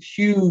under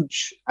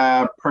huge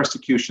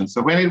persecution.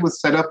 So when it was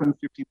set up in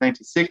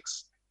 1596,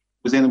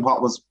 it was in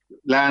what was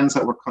lands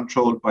that were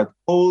controlled by the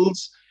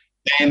Poles.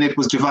 Then it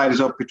was divided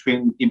up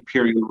between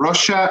Imperial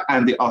Russia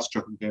and the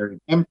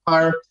Austro-Hungarian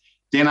Empire.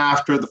 Then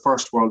after the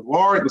First World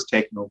War, it was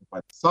taken over by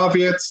the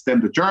Soviets. Then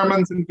the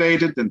Germans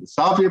invaded. Then the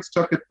Soviets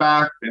took it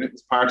back. Then it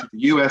was part of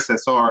the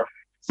USSR.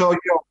 So,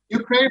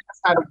 Ukraine has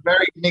had a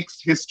very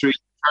mixed history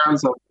in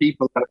terms of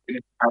people that have been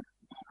in power,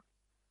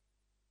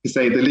 to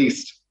say the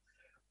least.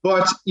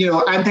 But,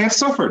 and they have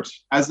suffered,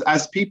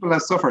 as people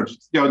have suffered.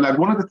 Like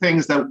one of the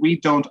things that we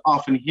don't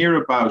often hear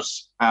about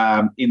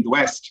in the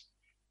West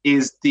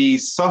is the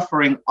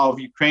suffering of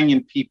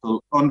Ukrainian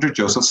people under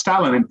Joseph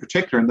Stalin, in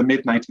particular in the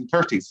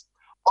mid-1930s.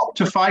 Up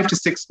to 5 to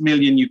 6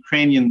 million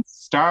Ukrainians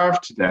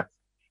starved to death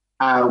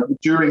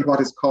during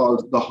what is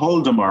called the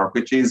Holodomor,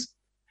 which is,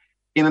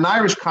 in an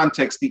Irish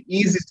context, the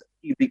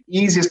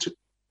easiest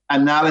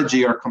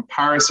analogy or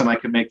comparison I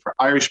can make for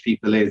Irish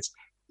people is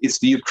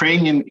the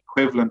Ukrainian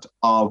equivalent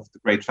of the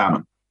Great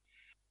Famine.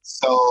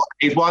 So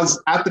it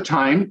was, at the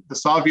time, the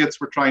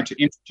Soviets were trying to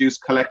introduce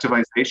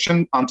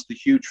collectivization onto the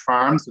huge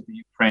farms of the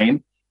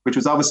Ukraine, which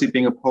was obviously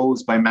being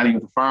opposed by many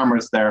of the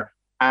farmers there.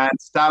 And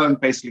Stalin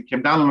basically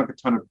came down like a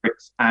ton of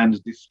bricks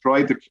and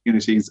destroyed the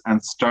communities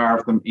and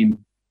starved them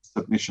in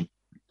submission.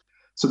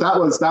 So that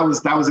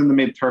was in the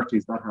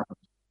mid-30s that happened.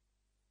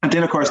 And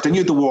then, of course, then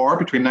you had the war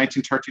between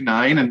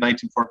 1939 and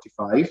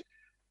 1945.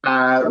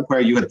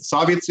 Where you had the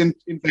Soviets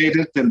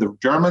invaded, then the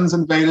Germans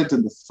invaded,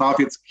 and the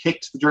Soviets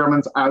kicked the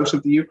Germans out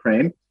of the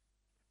Ukraine.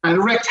 And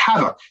it wreaked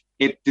havoc.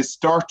 It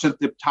distorted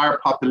the entire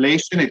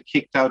population. It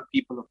kicked out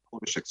people of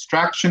Polish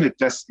extraction. It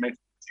decimated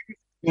the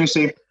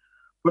community.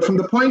 But from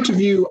the point of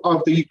view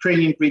of the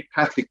Ukrainian Greek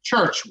Catholic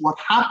Church, what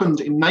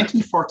happened in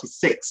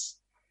 1946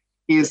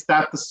 is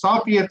that the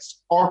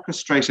Soviets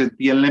orchestrated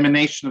the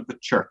elimination of the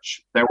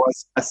church. There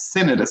was a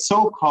synod, a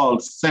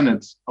so-called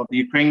synod of the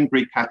Ukrainian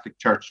Greek Catholic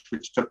Church,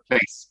 which took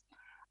place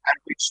and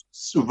which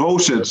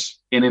voted,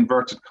 in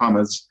inverted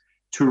commas,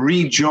 to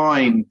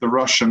rejoin the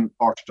Russian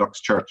Orthodox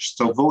Church,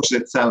 so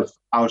voted itself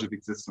out of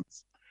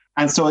existence.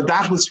 And so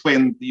that was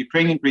when the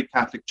Ukrainian Greek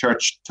Catholic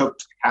Church took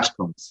to the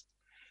catacombs.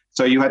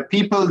 So you had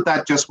people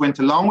that just went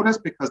along with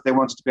it because they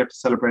wanted to be able to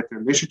celebrate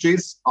their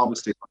liturgies,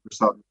 obviously under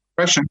Soviet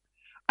oppression.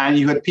 And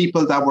you had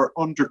people that were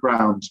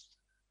underground.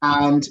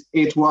 And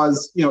it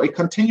was, it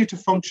continued to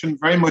function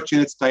very much in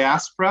its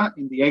diaspora,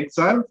 in the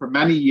exile for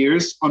many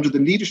years, under the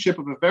leadership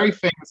of a very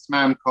famous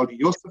man called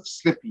Yosef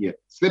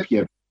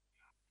Slipyev.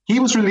 He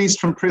was released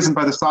from prison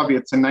by the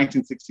Soviets in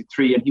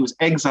 1963, and he was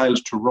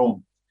exiled to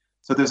Rome.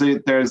 So there's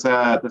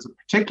a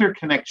particular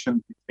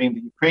connection between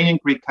the Ukrainian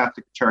Greek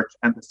Catholic Church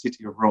and the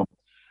city of Rome.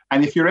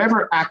 And if you're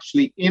ever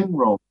actually in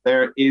Rome,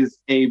 there is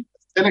a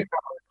basilica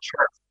or a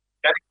church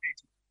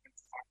dedicated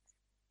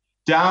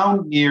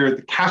down near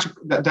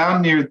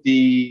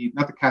the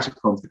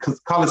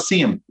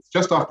Colosseum. It's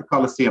just off the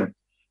Colosseum.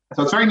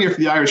 So it's very near to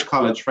the Irish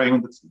College for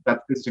anyone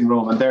that's visiting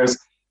Rome. And there's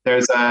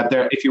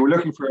if you were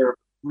looking for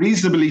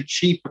reasonably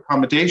cheap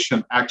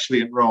accommodation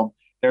actually in Rome,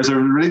 there's a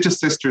religious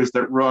sisters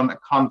that run a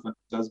convent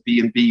that does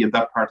B&B in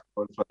that part of the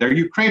world. They're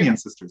Ukrainian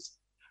sisters.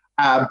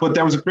 But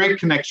there was a great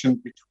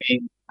connection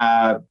between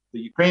the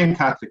Ukrainian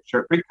Catholic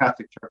Church, Greek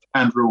Catholic Church,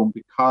 and Rome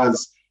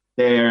because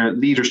their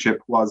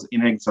leadership was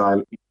in exile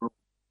in Rome.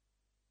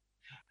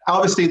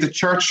 Obviously, the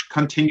church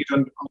continued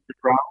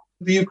underground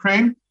in the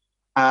Ukraine,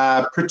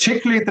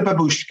 particularly the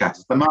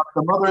babushkas. The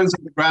mothers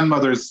and the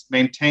grandmothers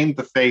maintained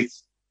the faith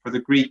for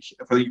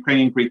the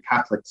Ukrainian Greek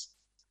Catholics.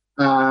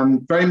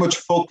 Very much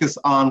focus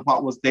on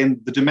what was then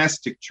the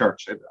domestic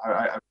church. The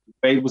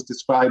way it was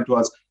described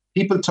was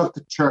people took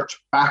the church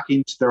back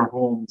into their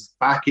homes,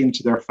 back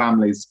into their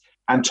families,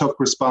 and took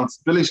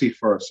responsibility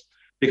for it.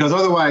 Because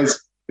otherwise,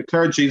 the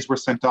clergies were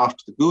sent off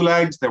to the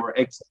gulags, they were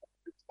exiled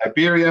to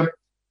Siberia.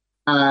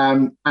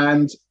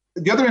 And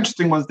the other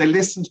interesting was they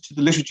listened to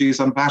the liturgies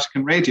on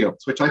Vatican radio,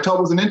 which I thought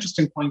was an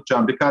interesting point,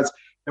 John, because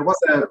there was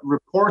a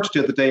report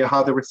the other day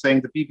how they were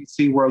saying the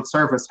BBC World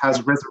Service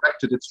has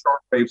resurrected its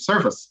shortwave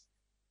service.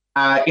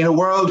 In a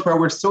world where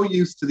we're so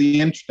used to the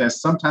internet,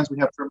 sometimes we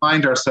have to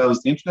remind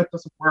ourselves the internet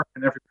doesn't work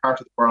in every part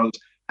of the world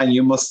and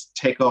you must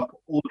take up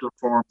older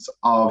forms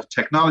of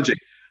technology.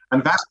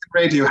 And Vatican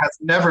Radio has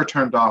never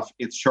turned off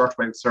its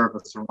shortwave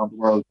service around the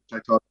world, which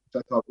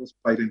I thought was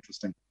quite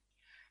interesting.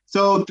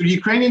 So the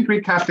Ukrainian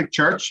Greek Catholic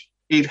Church,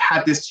 it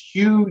had this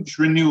huge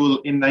renewal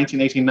in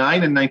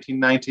 1989 and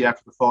 1990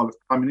 after the fall of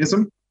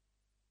communism.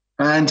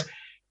 And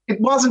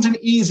it wasn't an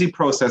easy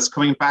process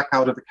coming back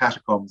out of the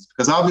catacombs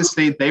because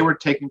obviously they were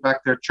taking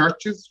back their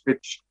churches,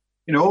 which,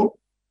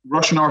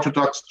 Russian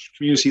Orthodox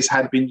communities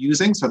had been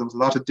using. So there was a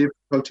lot of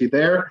difficulty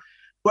there.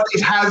 But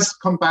it has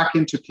come back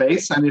into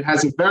place and it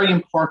has a very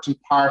important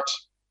part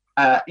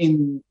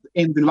in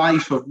the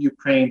life of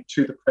Ukraine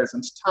to the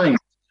present time.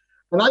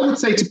 And I would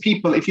say to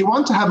people, if you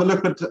want to have a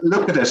look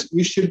at it,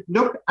 you should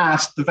look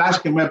at the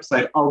Vatican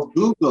website or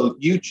Google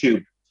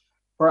YouTube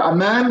for a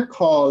man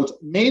called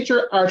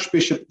Major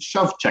Archbishop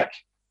Shovchek.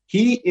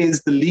 He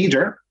is the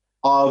leader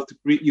of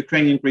the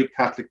Ukrainian Greek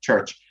Catholic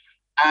Church.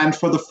 And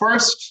for the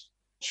first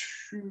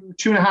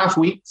 2.5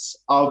 weeks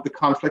of the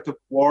conflict of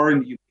war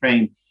in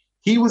Ukraine,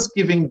 he was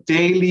giving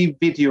daily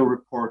video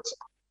reports,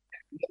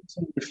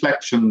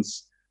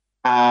 reflections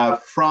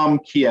from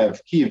Kiev.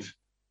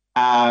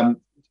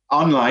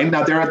 Online.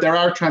 Now, there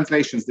are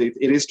translations. It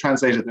is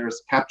translated.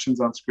 There's captions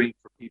on screen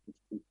for people.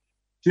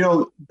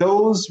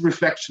 Those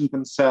reflections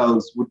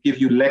themselves would give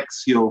you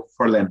Lectio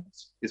for Lent,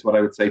 is what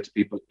I would say to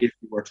people if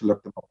you were to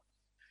look them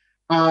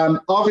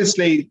up.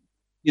 Obviously,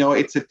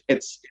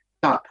 it's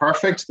not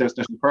perfect. There's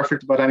nothing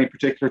perfect about any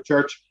particular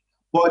church,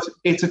 but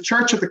it's a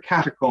church of the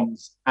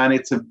catacombs, and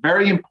it's a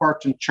very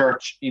important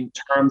church in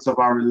terms of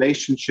our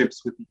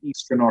relationships with the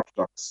Eastern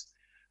Orthodox.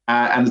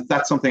 And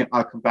that's something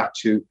I'll come back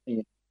to in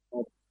a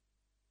moment.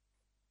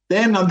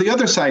 Then on the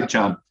other side,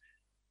 John,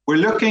 we're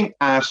looking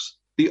at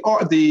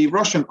the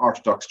Russian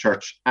Orthodox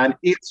Church and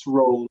its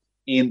role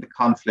in the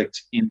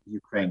conflict in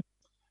Ukraine.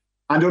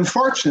 And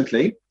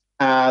unfortunately,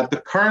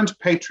 the current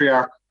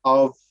patriarch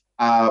of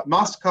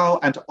Moscow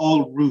and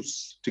all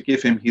Rus, to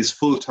give him his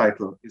full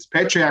title, is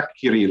Patriarch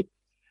Kirill.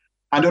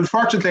 And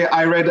unfortunately,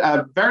 I read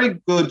a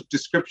very good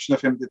description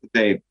of him the other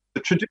day.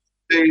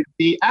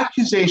 The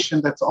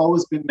accusation that's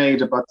always been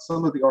made about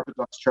some of the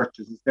Orthodox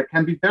churches is they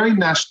can be very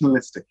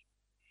nationalistic.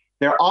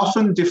 They're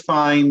often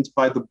defined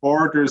by the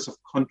borders of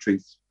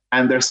countries,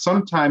 and they're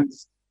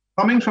sometimes,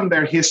 coming from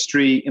their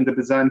history in the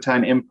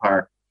Byzantine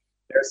Empire,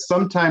 there's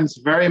sometimes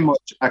very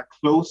much a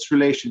close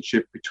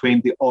relationship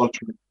between the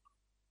alternate,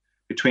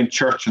 between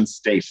church and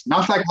state.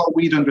 Not like how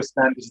we'd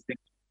understand these things,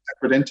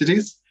 separate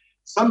entities.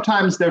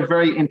 Sometimes they're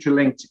very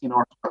interlinked in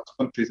Orthodox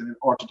countries and in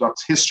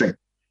Orthodox history.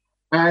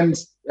 And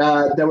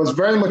there was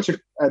very much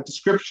a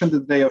description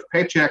today of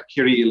Patriarch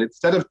Kirill.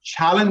 Instead of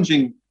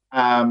challenging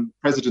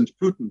President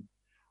Putin,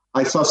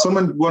 I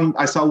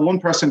saw one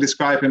person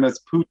describe him as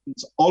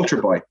Putin's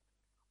altar boy,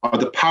 or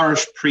the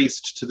parish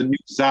priest to the new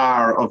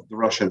Tsar of the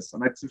Russias.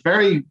 And it's a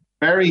very,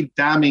 very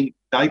damning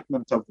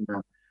indictment of the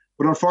man.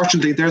 But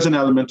unfortunately, there's an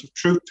element of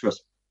truth to it.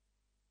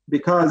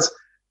 Because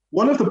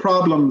one of the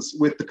problems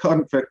with the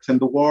conflict and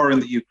the war in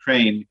the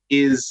Ukraine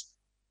is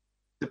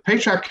the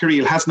Patriarch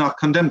Kirill has not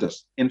condemned it.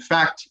 In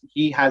fact,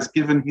 he has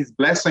given his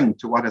blessing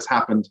to what has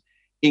happened,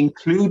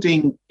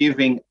 including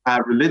giving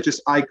a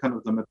religious icon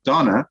of the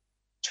Madonna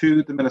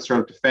to the Minister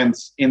of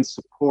Defense in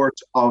support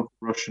of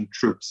Russian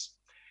troops.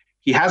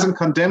 He hasn't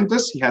condemned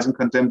this. He hasn't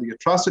condemned the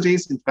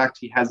atrocities. In fact,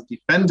 he has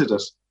defended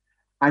it.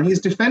 And he's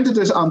defended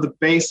it on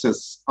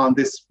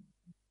this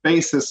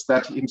basis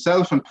that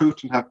himself and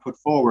Putin have put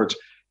forward,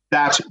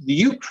 that the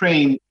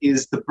Ukraine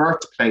is the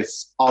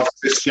birthplace of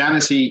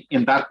Christianity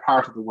in that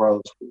part of the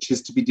world, which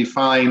is to be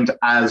defined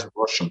as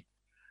Russian.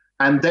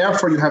 And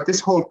therefore, you have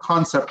this whole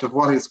concept of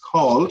what is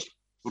called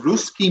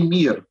Ruski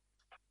Mir,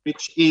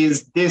 which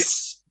is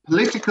this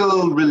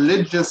political,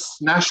 religious,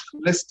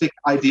 nationalistic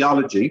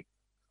ideology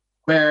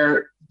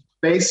where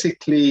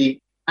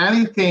basically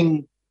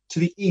anything to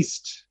the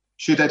east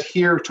should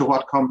adhere to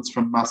what comes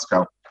from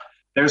Moscow.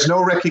 There's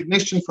no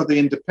recognition for the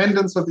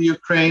independence of the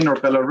Ukraine or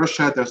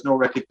Belarusia. There's no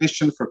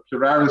recognition for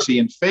plurality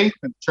in faith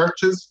and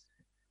churches.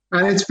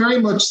 And it's very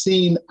much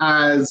seen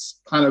as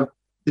kind of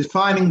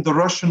defining the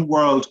Russian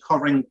world,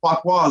 covering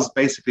what was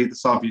basically the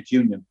Soviet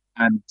Union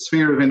and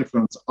sphere of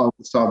influence of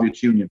the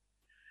Soviet Union.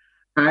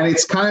 And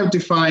it's kind of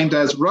defined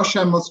as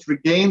Russia must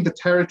regain the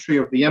territory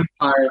of the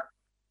empire,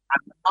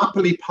 and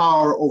monopoly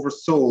power over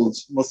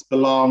souls must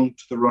belong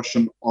to the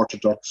Russian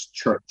Orthodox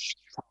Church.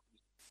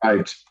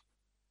 Right.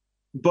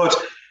 But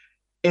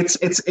it's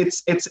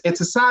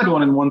a sad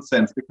one in one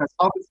sense, because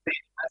obviously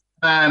as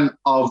a man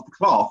of the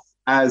cloth,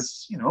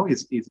 as you know,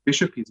 he's a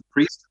bishop, he's a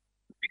priest of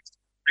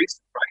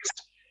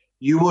Christ,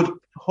 you would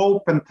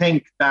hope and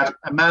think that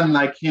a man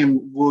like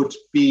him would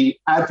be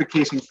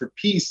advocating for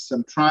peace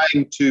and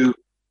trying to,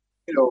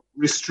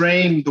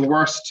 restrain the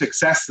worst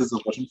excesses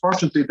of it.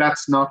 Unfortunately,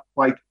 that's not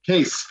quite the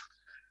case.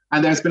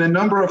 And there's been a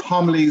number of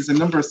homilies, a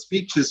number of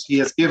speeches he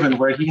has given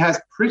where he has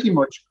pretty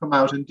much come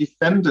out and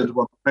defended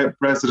what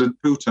President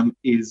Putin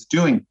is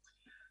doing.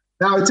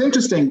 Now, it's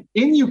interesting.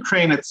 In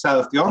Ukraine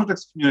itself, the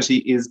Orthodox community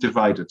is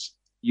divided.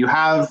 You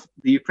have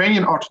the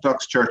Ukrainian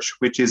Orthodox Church,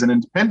 which is an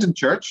independent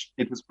church.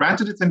 It was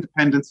granted its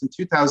independence in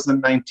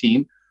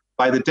 2019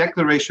 by the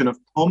Declaration of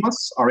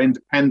Thomas, or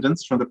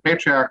independence, from the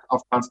Patriarch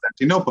of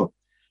Constantinople.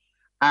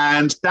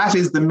 And that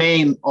is the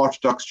main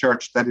Orthodox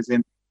Church that is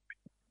in.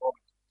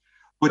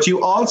 But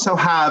you also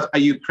have a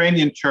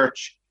Ukrainian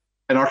church,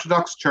 an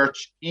Orthodox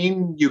church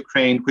in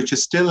Ukraine, which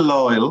is still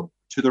loyal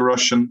to the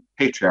Russian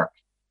Patriarch.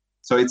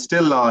 So it's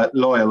still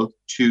loyal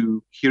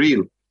to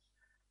Kirill.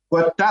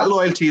 But that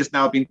loyalty is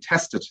now being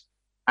tested.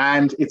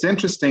 And it's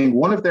interesting,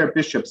 one of their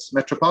bishops,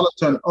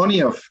 Metropolitan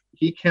Oniov,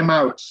 he came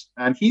out,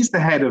 and he's the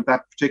head of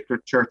that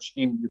particular church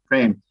in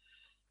Ukraine.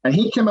 And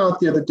he came out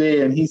the other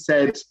day and he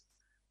said,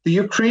 the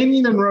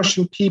Ukrainian and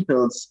Russian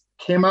peoples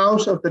came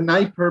out of the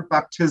Dnieper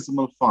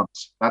baptismal font.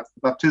 That's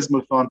the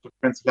baptismal font of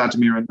Prince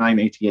Vladimir in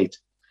 988.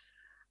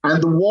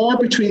 And the war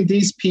between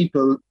these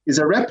people is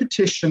a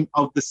repetition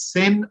of the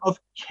sin of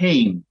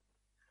Cain,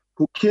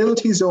 who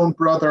killed his own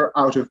brother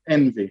out of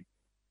envy.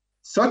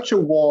 Such a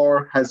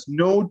war has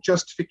no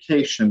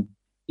justification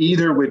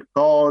either with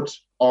God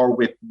or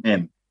with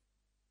men.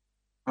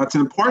 That's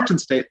an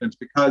important statement,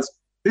 because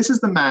this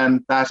is the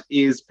man that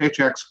is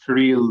Patriarch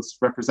Kirill's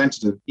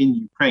representative in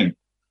Ukraine.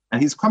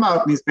 And he's come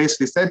out and he's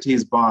basically said to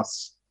his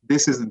boss,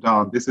 this isn't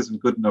on, this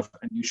isn't good enough,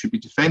 and you should be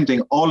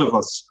defending all of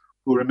us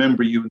who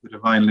remember you in the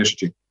Divine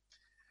Liturgy.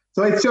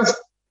 So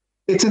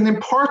it's an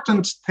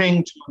important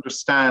thing to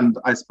understand,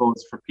 I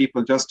suppose, for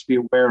people just to be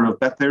aware of,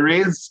 that there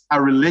is a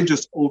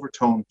religious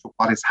overtone to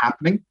what is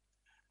happening.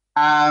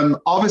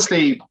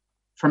 Obviously,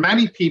 for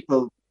many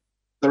people,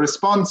 the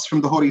response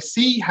from the Holy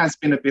See has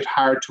been a bit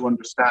hard to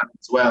understand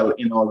as well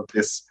in all of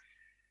this.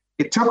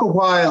 It took a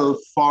while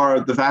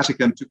for the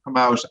Vatican to come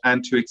out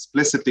and to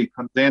explicitly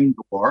condemn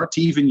the war,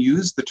 to even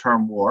use the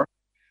term war.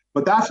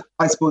 But that,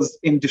 I suppose,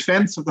 in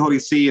defense of the Holy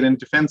See and in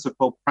defense of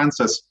Pope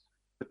Francis,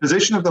 the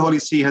position of the Holy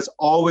See has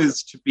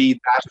always to be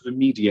that of a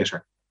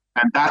mediator.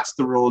 And that's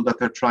the role that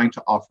they're trying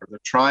to offer. They're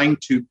trying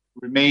to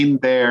remain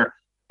there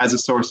as a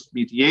source of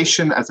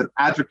mediation, as an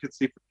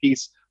advocacy for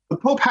peace. The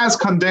Pope has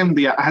condemned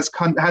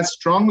has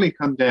strongly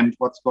condemned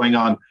what's going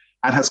on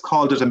and has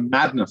called it a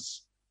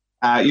madness.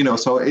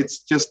 So it's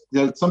just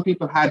some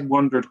people had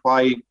wondered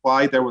why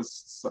there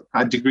was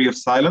a degree of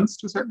silence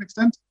to a certain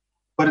extent,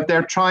 but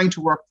they're trying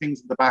to work things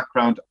in the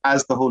background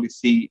as the Holy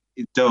See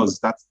it does.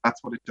 That's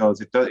what it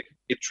does.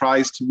 It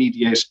tries to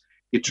mediate.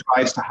 It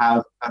tries to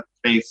have a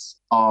place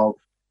of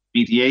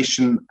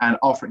mediation and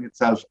offering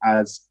itself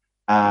as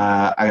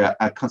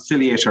a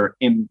conciliator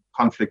in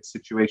conflict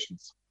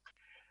situations.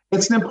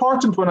 It's an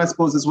important one, I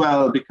suppose, as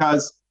well,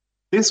 because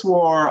this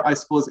war, I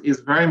suppose, is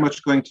very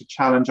much going to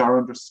challenge our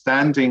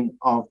understanding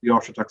of the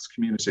Orthodox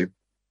community.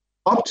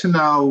 Up to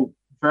now,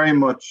 very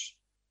much,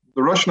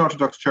 the Russian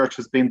Orthodox Church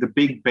has been the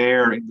big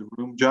bear in the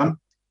room, John.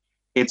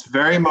 It's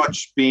very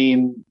much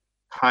been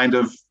kind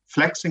of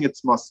flexing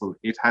its muscle.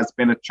 It has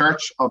been a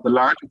church of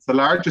it's the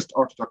largest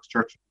Orthodox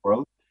church in the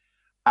world.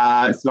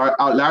 It's the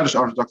largest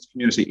Orthodox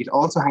community. It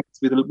also happens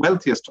to be the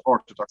wealthiest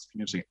Orthodox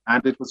community,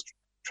 and it was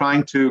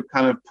trying to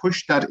kind of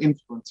push that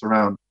influence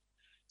around.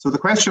 So the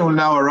question will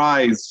now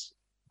arise,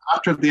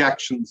 after the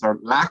actions or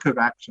lack of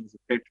actions of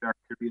Patriarch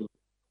Kirill,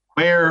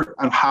 where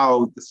and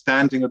how the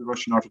standing of the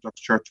Russian Orthodox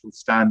Church will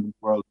stand in the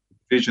world, the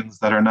divisions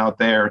that are now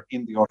there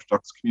in the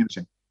Orthodox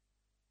community.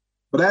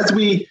 But as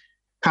we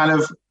kind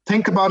of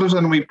think about it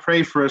and we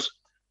pray for it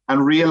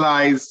and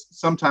realize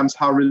sometimes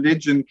how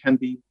religion can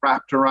be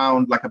wrapped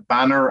around like a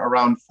banner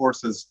around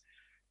forces,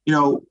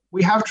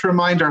 we have to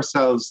remind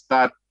ourselves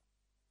that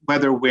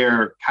whether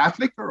we're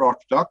Catholic or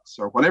Orthodox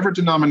or whatever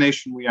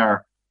denomination we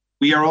are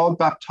all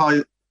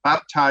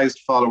baptized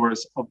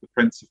followers of the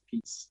Prince of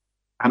Peace.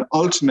 And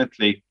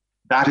ultimately,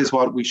 that is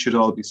what we should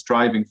all be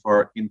striving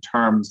for in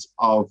terms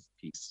of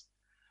peace.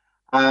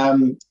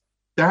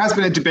 There has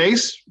been a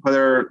debate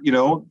whether,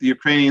 the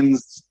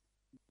Ukrainians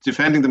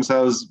defending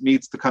themselves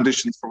meets the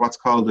conditions for what's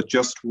called a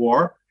just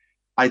war.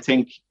 I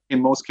think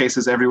in most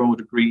cases, everyone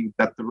would agree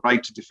that the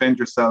right to defend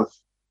yourself,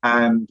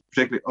 and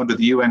particularly under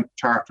the UN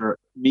Charter,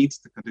 meets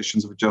the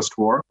conditions of a just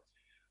war.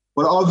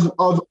 But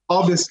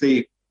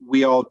obviously,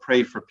 we all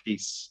pray for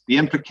peace. The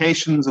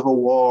implications of a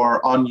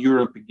war on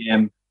Europe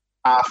again,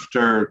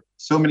 after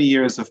so many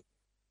years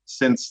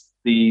since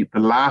the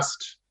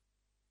last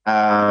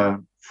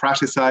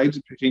fratricide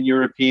between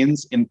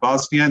Europeans in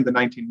Bosnia in the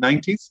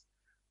 1990s,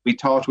 we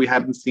thought we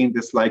hadn't seen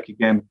this like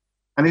again.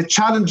 And it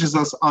challenges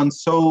us on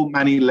so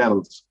many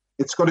levels.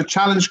 It's going to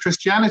challenge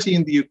Christianity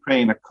in the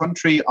Ukraine, a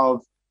country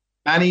of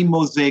many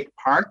mosaic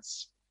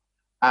parts,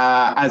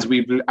 as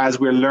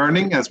we're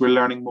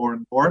learning more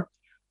and more.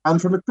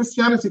 And from a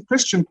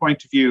Christian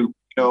point of view,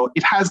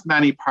 it has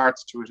many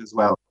parts to it as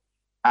well.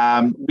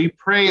 We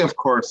pray, of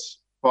course,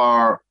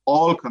 for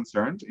all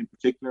concerned, in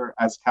particular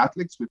as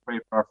Catholics. We pray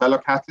for our fellow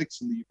Catholics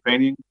in the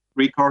Ukrainian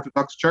Greek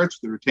Orthodox Church,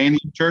 the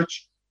Ruthenian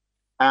Church.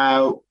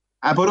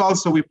 But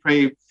also we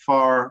pray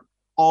for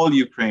all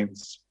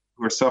Ukrainians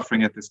who are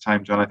suffering at this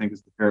time, John, I think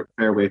is the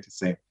fair way to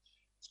say.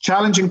 It's a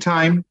challenging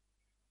time.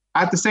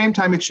 At the same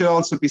time, it should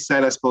also be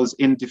said, I suppose,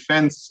 in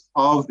defense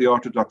of the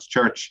Orthodox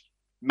Church,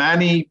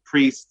 many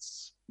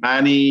priests,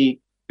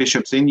 many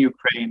bishops in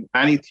Ukraine,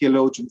 many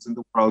theologians in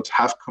the world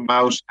have come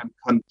out and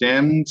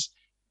condemned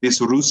this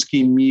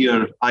Ruski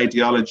Mir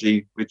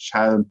ideology, which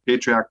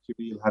Patriarch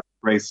Kirill has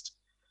embraced.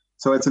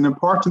 So it's an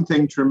important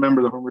thing to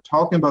remember that when we're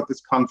talking about this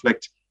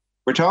conflict,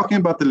 we're talking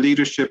about the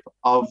leadership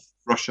of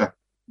Russia.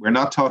 We're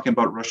not talking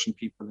about Russian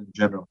people in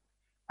general.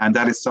 And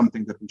that is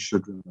something that we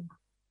should remember.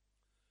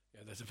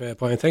 Yeah, that's a fair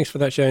point. Thanks for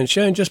that, Shane.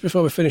 Shane, just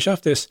before we finish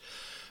off this,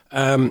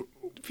 a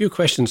few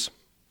questions.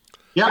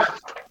 Yeah.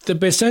 The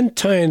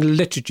Byzantine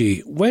liturgy,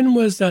 when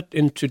was that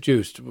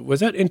introduced? Was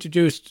that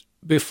introduced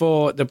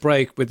before the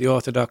break with the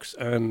Orthodox,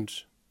 and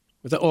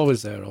was that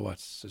always there, or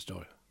what's the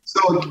story?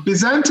 So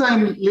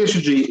Byzantine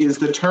liturgy is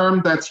the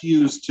term that's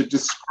used to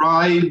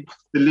describe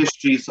the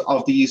liturgies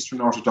of the Eastern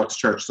Orthodox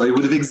Church. So it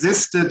would have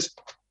existed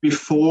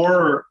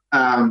before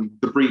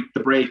the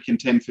break in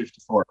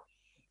 1054.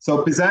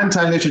 So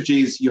Byzantine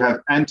liturgies, you have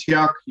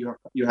Antioch,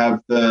 you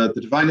have the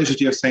Divine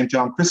Liturgy of St.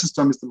 John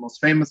Chrysostom is the most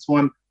famous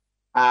one.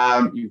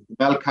 You've the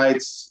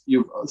Melkites,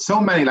 you've so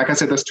many, like I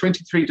said, there's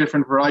 23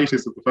 different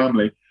varieties of the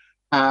family.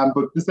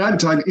 But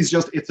Byzantine is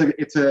just, it's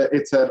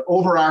an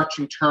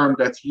overarching term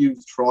that's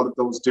used for all of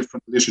those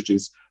different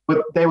liturgies.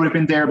 But they would have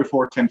been there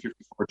before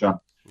 1054, John.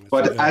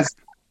 But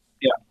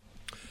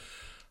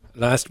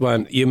Last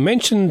one. You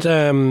mentioned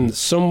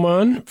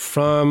someone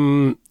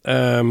from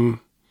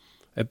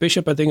a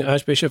bishop, I think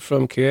Archbishop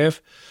from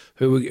Kiev,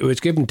 who was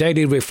given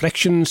daily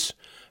reflections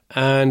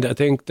and I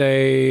think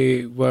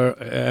they were.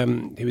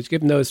 He was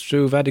given those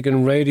through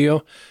Vatican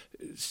Radio.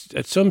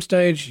 At some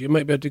stage, you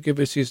might be able to give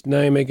us his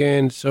name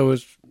again. So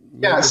it's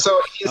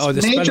so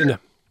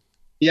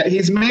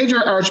he's Major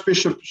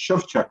Archbishop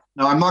Shevchuk.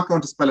 Now, I'm not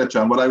going to spell it,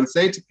 John. What I would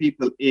say to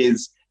people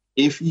is,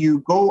 if you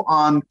go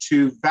on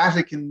to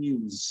Vatican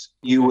News,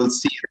 you will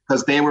see it,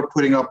 because they were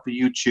putting up the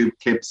YouTube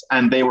clips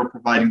and they were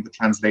providing the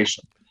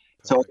translation.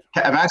 So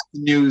Vatican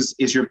News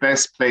is your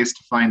best place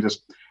to find it.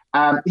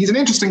 He's an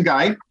interesting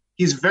guy.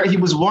 He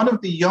was one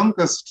of the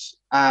youngest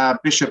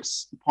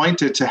bishops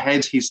appointed to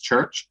head his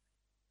church.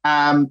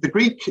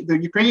 The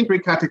Ukrainian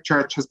Greek Catholic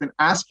Church has been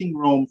asking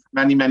Rome for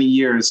many, many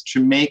years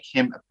to make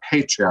him a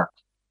patriarch,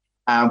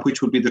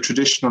 which would be the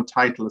traditional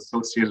title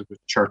associated with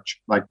church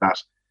like that.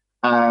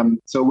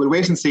 So we'll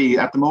wait and see.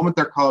 At the moment,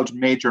 they're called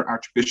Major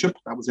Archbishop.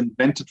 That was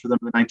invented for them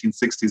in the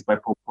 1960s by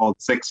Pope Paul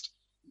VI.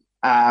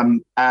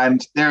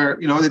 And they're,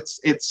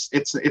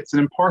 it's an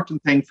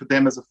important thing for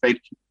them as a faith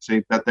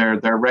community that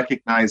they're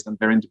recognized and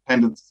their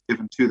independence is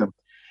given to them.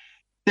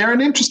 They're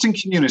an interesting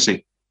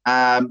community.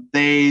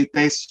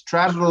 They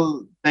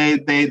straddle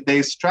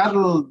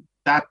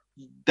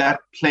that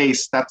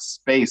place, that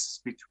space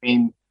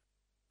between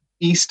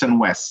East and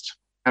West.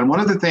 And one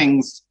of the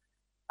things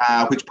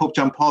which Pope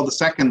John Paul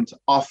II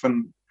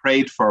often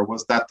prayed for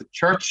was that the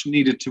church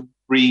needed to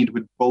breathe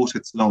with both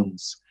its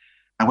lungs.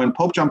 And when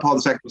Pope John Paul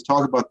II was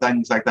talking about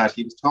things like that,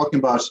 he was talking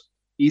about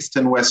East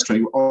and West,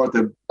 or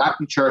the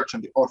Latin Church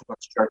and the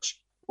Orthodox Church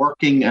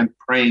working and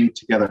praying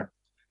together.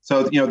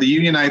 So,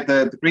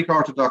 the Greek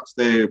Orthodox,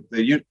 the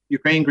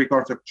Ukrainian Greek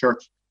Orthodox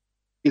Church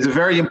is a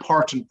very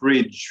important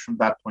bridge from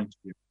that point of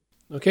view.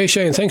 Okay,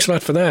 Shane, thanks a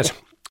lot for that.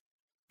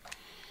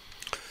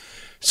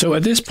 So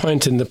at this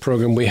point in the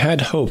programme, we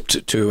had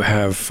hoped to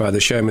have Father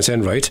Seamus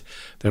Enright,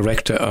 the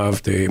rector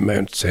of the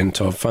Mount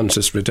St.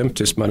 Alphonsus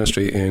Redemptorist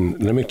Monastery in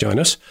Limerick, join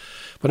us.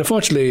 But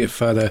unfortunately,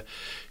 Father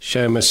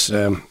Seamus,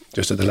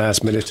 just at the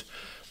last minute,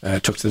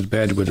 took to the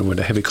bed with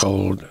a heavy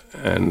cold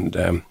and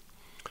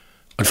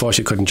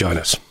unfortunately couldn't join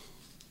us.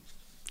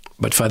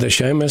 But Father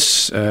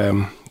Seamus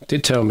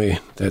did tell me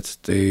that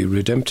the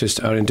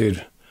Redemptorists are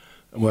indeed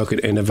working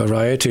in a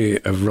variety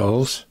of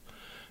roles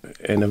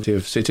in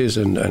cities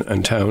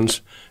and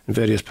towns in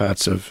various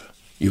parts of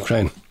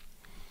Ukraine.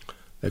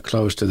 They're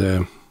close to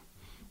the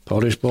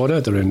Polish border.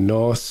 They're in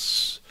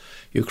North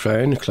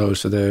Ukraine,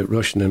 close to the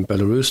Russian and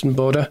Belarusian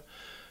border.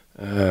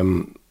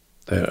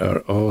 They are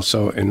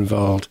also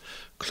involved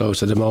close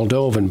to the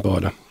Moldovan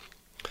border.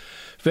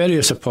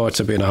 Various supports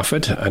have been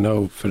offered. I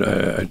know,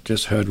 I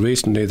just heard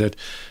recently that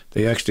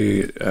they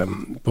actually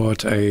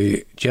bought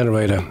a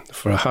generator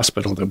for a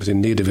hospital that was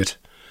in need of it,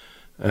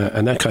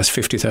 and that cost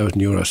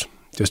 €50,000,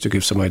 just to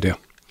give some idea.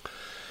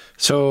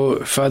 So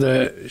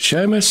Father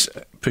Seamus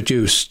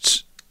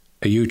produced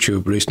a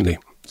YouTube recently.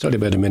 It's only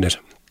about a minute.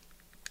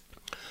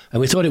 And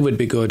we thought it would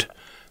be good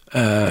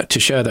to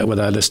share that with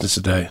our listeners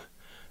today.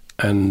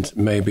 And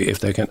maybe if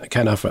they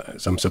can offer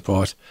some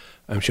support,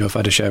 I'm sure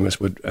Father Seamus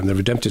would, and the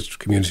Redemptorist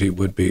community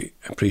would be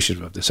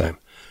appreciative of the same.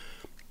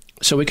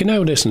 So we can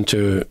now listen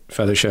to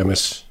Father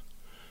Seamus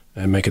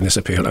making this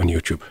appeal on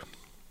YouTube.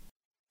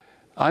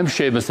 I'm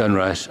Seamus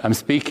Enright. I'm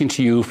speaking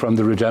to you from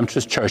the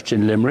Redemptorist Church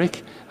in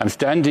Limerick. I'm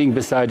standing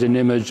beside an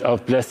image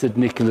of Blessed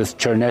Nicholas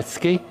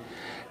Chernetsky.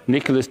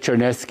 Nicholas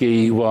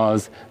Chernetsky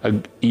was a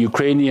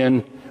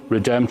Ukrainian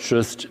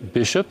Redemptorist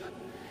bishop.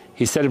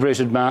 He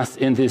celebrated Mass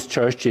in this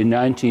church in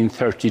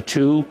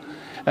 1932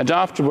 and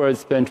afterwards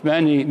spent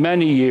many,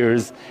 many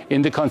years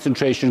in the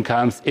concentration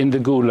camps in the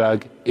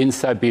Gulag in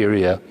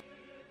Siberia.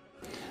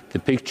 The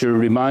picture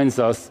reminds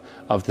us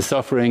of the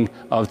suffering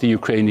of the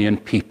Ukrainian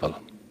people.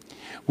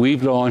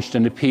 We've launched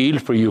an appeal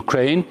for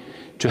Ukraine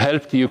to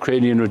help the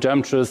Ukrainian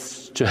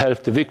Redemptorists, to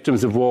help the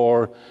victims of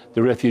war,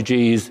 the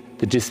refugees,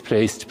 the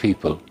displaced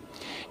people.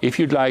 If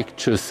you'd like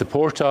to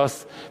support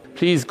us,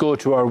 please go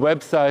to our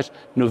website,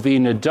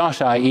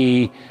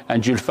 novena.ie,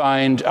 and you'll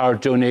find our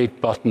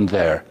donate button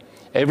there.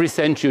 Every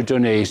cent you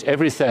donate,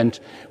 every cent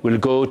will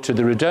go to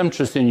the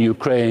Redemptorists in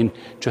Ukraine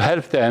to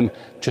help them,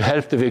 to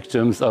help the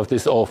victims of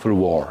this awful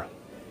war.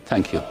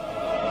 Thank you.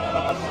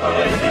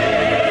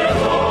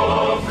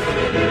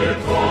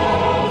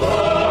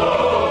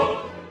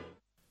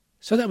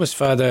 So that was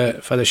Father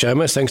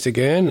Seamus. Thanks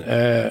again,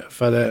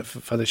 Father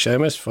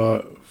Seamus,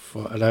 for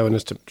allowing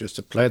us to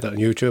play that on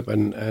YouTube.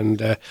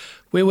 And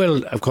we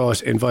will, of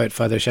course, invite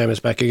Father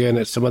Seamus back again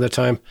at some other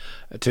time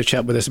to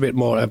chat with us a bit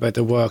more about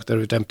the work the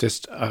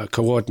Redemptorists are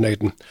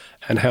coordinating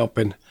and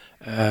helping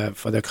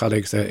for their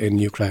colleagues there in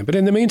Ukraine. But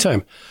in the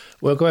meantime,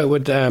 we'll go out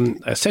with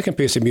a second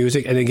piece of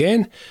music. And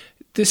again,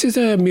 this is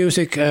a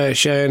music,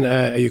 Shane,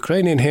 a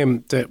Ukrainian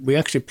hymn that we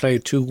actually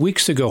played 2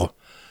 weeks ago.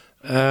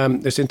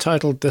 It's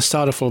entitled The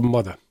Sorrowful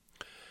Mother.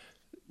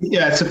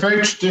 Yeah, it's a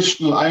very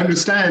traditional, I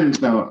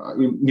understand now,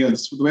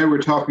 the way we're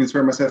talking is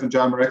where myself and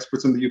John were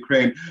experts in the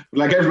Ukraine, but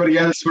like everybody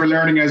else, we're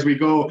learning as we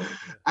go.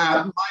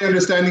 My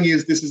understanding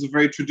is this is a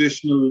very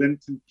traditional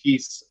Lenten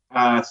piece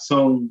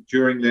sung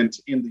during Lent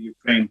in the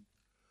Ukraine.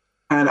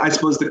 And I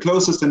suppose the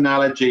closest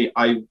analogy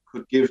I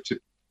could give to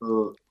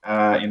people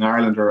in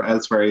Ireland or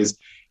elsewhere is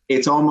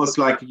It's almost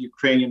like a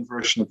Ukrainian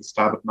version of the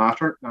Stabat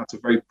Mater. That's a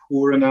very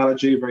poor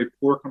analogy, a very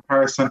poor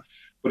comparison,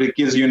 but it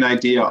gives you an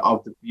idea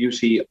of the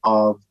beauty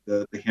of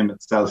the hymn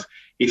itself.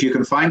 If you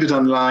can find it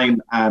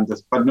online, and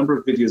there's quite a number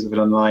of videos of it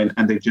online,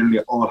 and they generally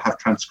all have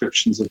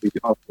transcriptions of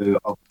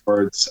the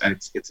words, and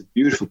it's a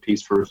beautiful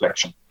piece for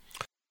reflection.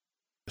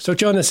 So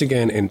join us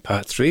again in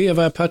part 3 of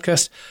our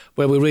podcast,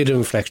 where we read and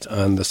reflect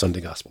on the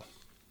Sunday Gospel.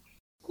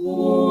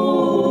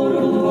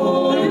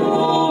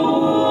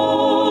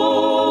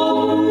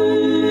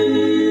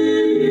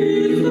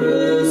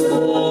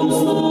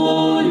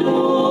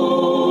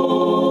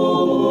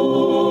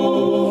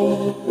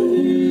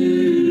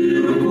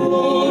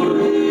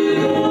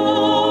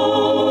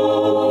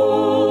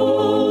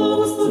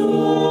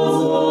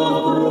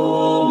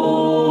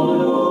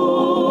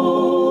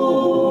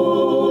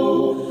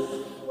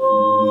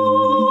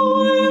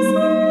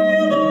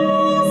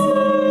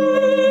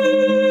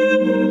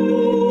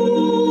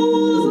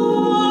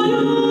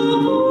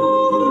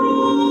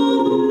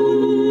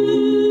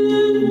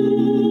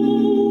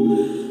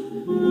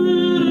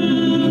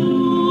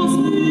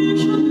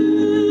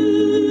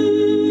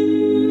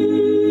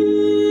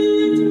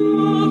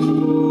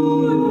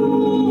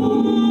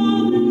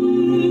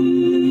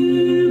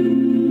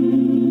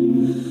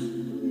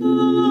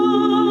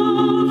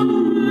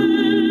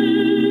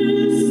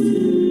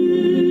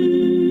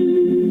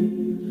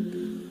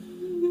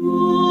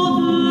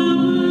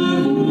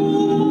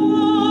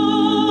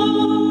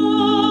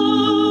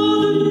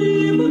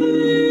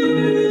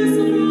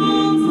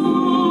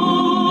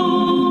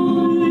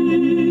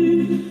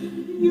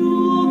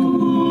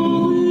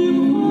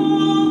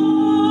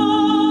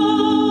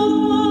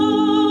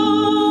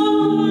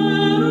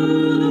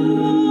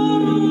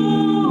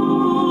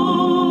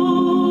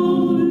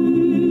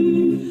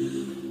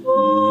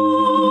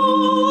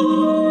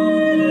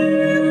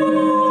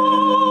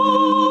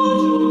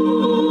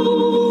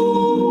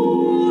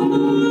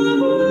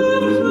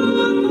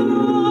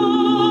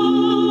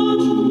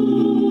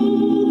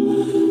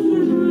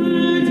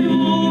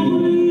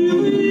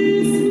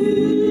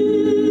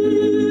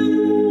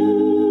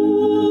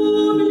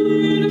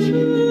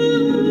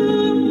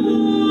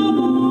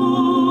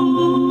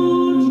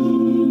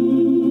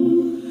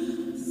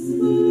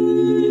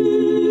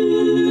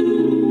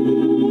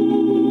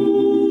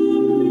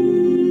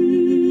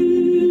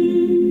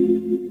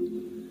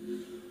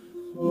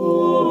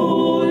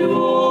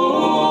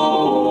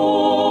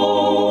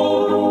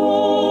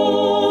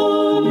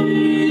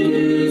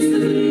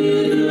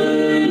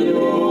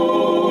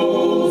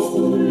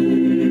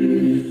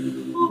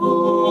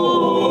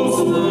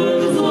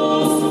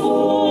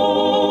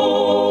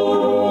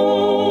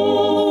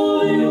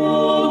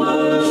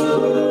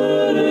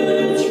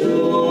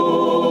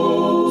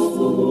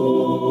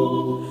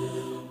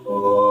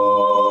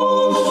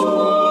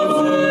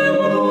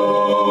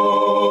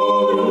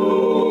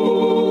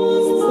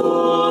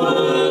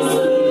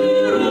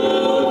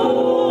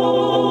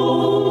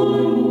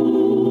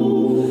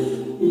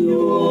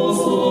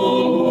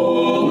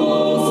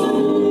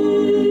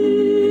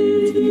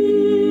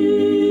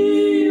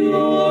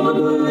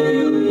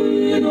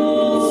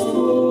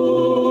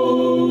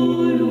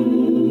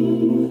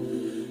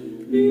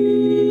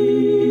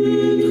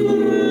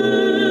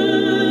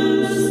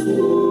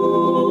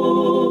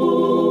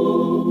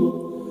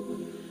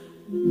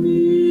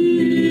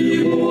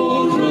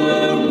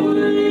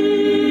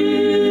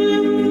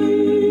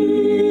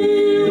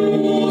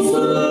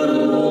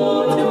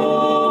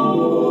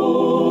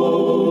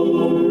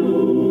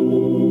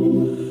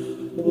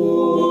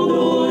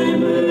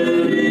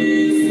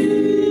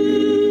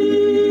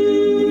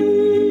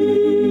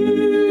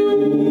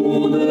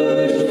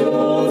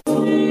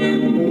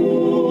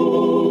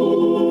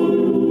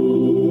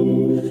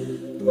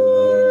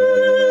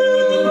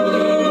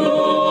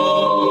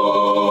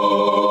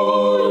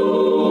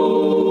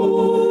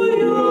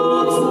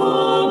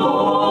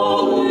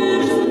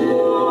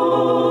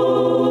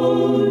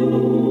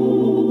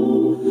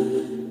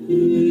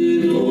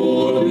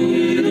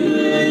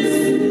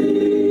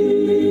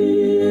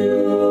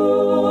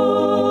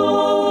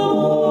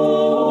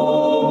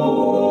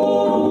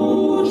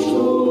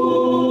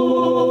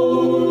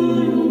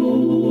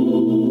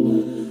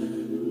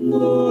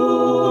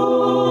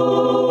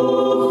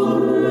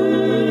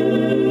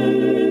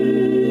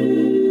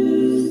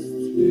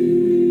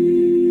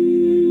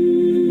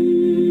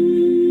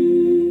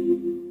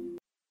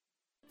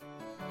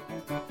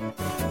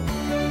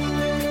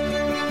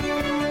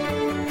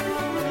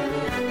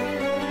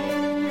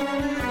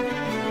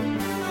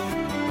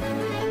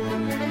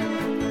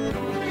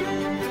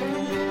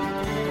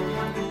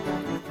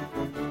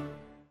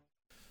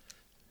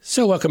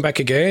 So welcome back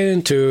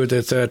again to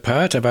the third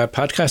part of our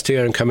podcast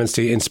here on Come and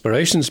See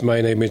Inspirations. My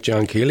name is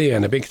John Keeley,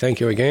 and a big thank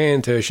you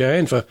again to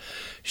Shane for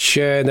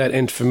sharing that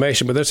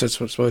information with us. I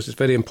suppose it's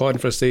very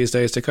important for us these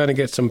days to kind of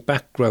get some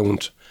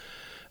background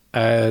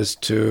as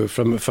to,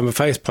 from a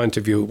faith point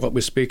of view, what we're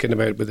speaking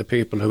about with the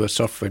people who are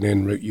suffering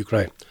in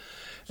Ukraine.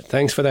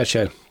 Thanks for that,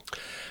 Shane.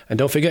 And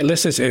don't forget,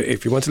 listeners,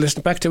 if you want to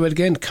listen back to it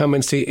again, come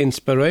and see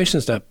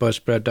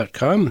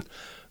inspirations.buzzsprout.com.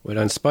 We're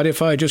on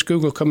Spotify. Just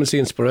Google Come and See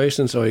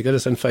Inspirations, or you get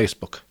us on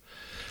Facebook,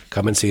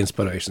 Come and See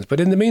Inspirations. But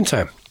in the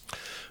meantime,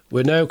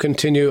 we'll now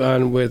continue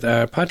on with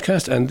our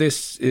podcast, and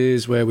this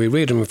is where we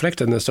read and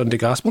reflect on the Sunday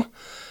Gospel.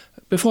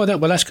 Before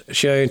that, we'll ask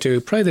Shane to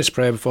pray this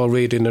prayer before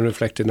reading and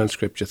reflecting on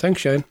Scripture.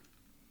 Thanks, Shane.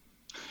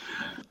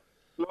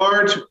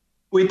 Lord,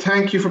 we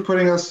thank you for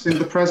putting us in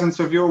the presence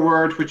of your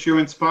word, which you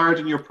inspired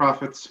in your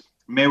prophets.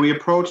 May we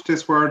approach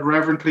this word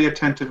reverently,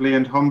 attentively,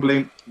 and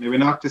humbly. May we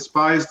not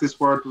despise this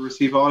word, but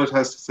receive all it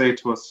has to say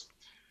to us.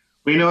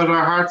 We know that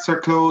our hearts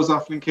are closed,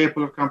 often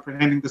incapable of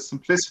comprehending the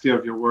simplicity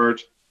of your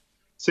word.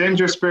 Send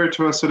your Spirit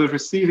to us so that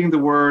receiving the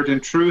word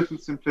in truth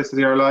and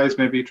simplicity, our lives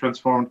may be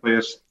transformed by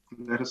it.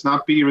 Let us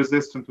not be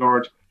resistant,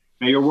 Lord.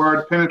 May your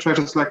word penetrate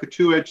us like a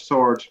two-edged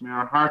sword. May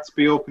our hearts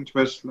be open to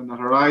it, and not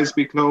our eyes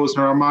be closed,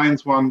 nor our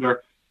minds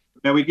wander.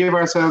 May we give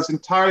ourselves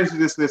entirely to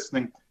this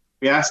listening.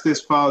 We ask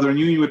this, Father, in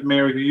union with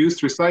Mary, who used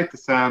to recite the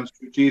Psalms,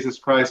 through Jesus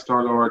Christ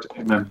our Lord.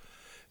 Amen.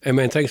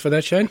 Amen. Thanks for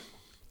that, Shane.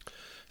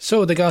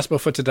 So the Gospel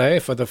for today,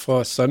 for the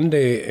first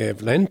Sunday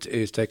of Lent,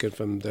 is taken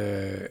from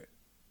the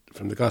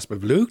Gospel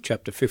of Luke,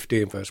 chapter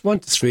 15, verse 1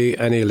 to 3,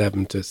 and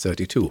 11 to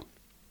 32.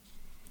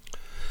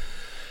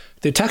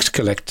 The tax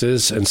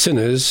collectors and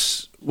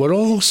sinners were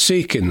all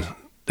seeking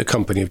the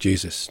company of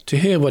Jesus to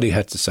hear what he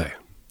had to say.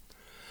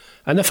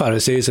 And the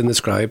Pharisees and the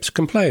scribes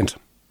complained.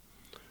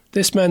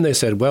 This man, they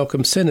said,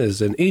 welcomes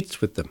sinners and eats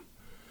with them.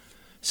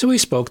 So he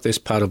spoke this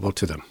parable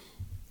to them.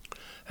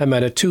 A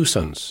man had 2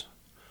 sons.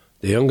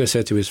 The younger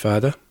said to his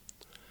father,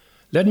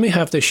 let me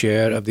have the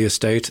share of the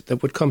estate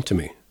that would come to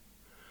me.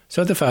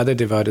 So the father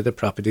divided the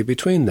property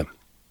between them.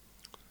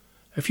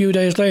 A few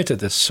days later,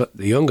 the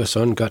younger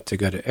son got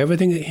together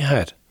everything that he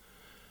had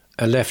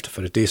and left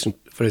for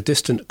a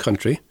distant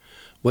country,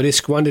 where he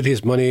squandered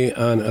his money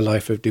on a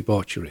life of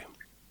debauchery.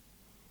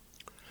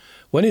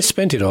 When he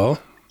spent it all,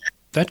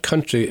 that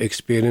country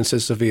experienced a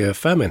severe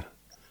famine,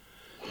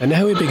 and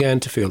now he began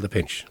to feel the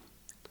pinch.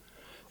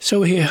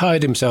 So he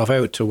hired himself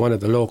out to one of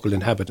the local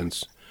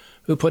inhabitants,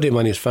 who put him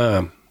on his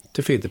farm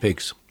to feed the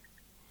pigs.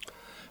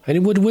 And he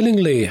would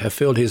willingly have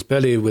filled his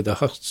belly with the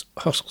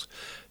husks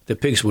the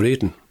pigs were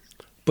eating,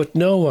 but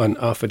no one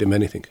offered him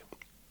anything.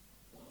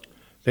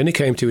 Then he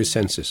came to his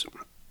senses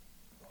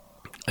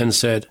and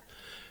said,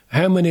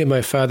 how many of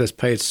my father's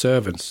paid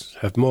servants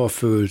have more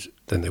food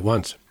than they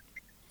want?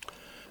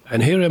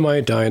 And here am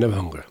I dying of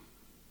hunger.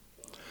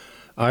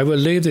 I will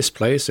leave this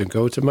place and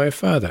go to my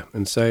father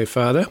and say,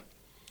 Father,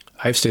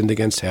 I've sinned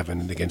against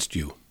heaven and against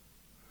you.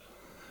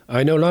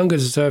 I no longer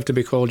deserve to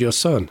be called your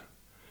son.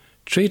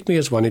 Treat me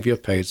as one of your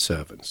paid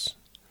servants.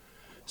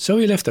 So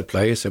he left the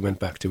place and went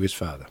back to his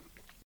father.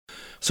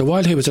 So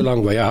while he was a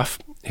long way off,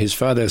 his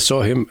father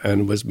saw him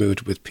and was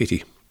moved with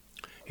pity.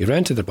 He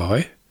ran to the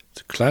boy,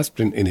 clasped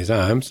him in his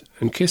arms,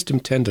 and kissed him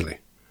tenderly.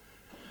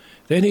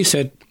 Then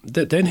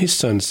his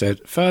son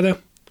said, Father,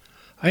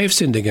 I have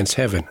sinned against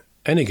heaven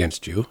and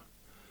against you.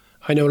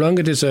 I no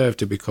longer deserve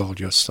to be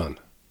called your son.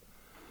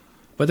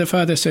 But the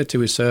father said to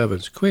his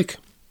servants, quick,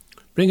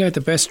 bring out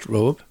the best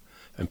robe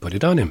and put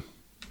it on him.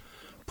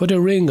 Put a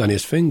ring on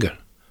his finger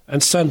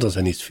and sandals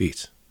on his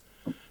feet.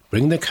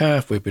 Bring the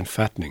calf we've been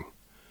fattening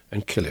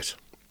and kill it.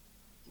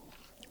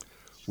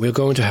 We're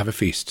going to have a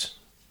feast,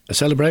 a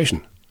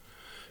celebration,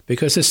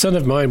 because this son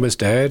of mine was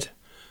dead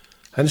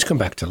and has come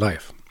back to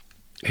life.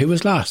 He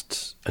was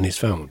lost and he's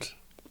found.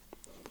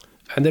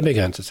 And they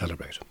began to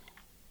celebrate.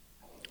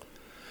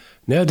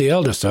 Now the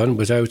elder son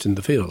was out in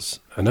the fields,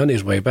 and on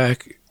his way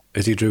back,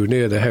 as he drew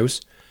near the house,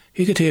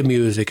 he could hear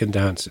music and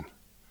dancing.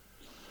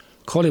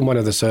 Calling one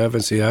of the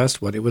servants, he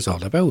asked what it was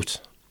all about.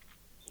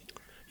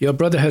 Your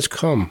brother has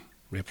come,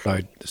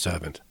 replied the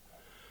servant,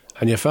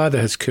 and your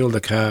father has killed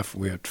the calf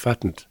we had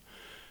fattened,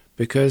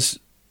 because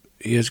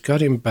he has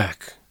got him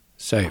back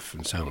safe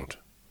and sound.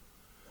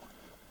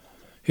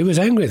 He was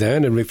angry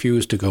then and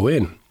refused to go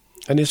in,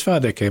 and his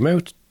father came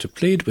out to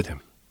plead with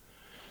him.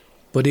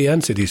 But he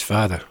answered his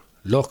father,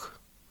 Look,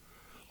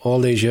 all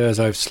these years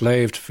I've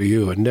slaved for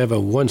you and never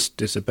once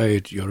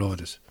disobeyed your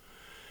orders.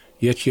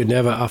 Yet you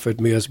never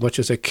offered me as much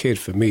as a kid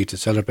for me to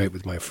celebrate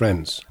with my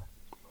friends.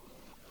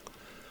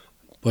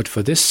 But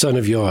for this son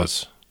of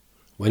yours,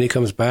 when he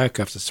comes back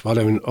after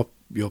swallowing up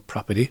your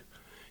property,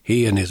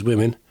 he and his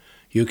women,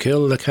 you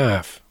kill the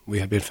calf we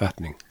had been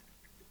fattening.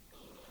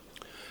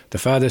 The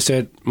father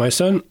said, My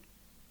son,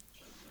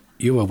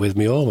 you are with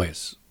me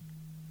always,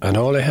 and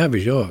all I have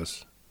is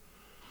yours.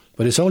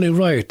 But it's only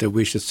right that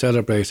we should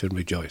celebrate and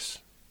rejoice.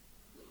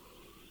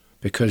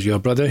 Because your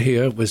brother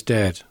here was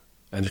dead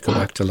and has come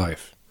back to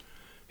life.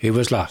 He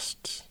was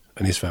lost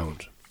and he's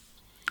found.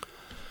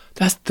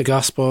 That's the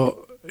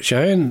Gospel,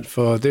 Shane,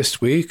 for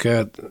this week,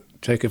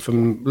 taken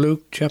from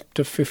Luke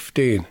chapter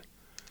 15.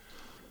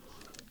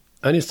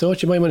 Any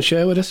thoughts you might want to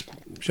share with us,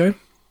 Shane?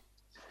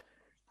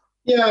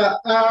 Yeah,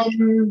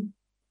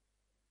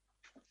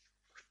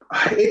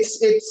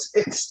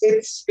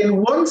 it's in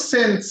one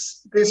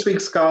sense, this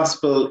week's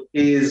gospel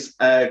is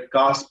a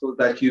gospel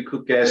that you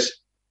could get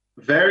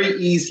very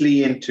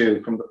easily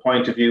into from the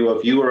point of view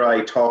of you or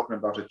I talking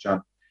about it,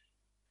 John,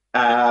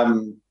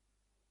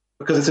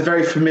 because it's a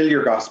very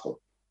familiar gospel.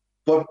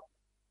 But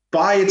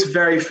by its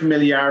very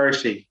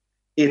familiarity,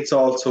 it's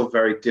also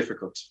very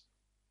difficult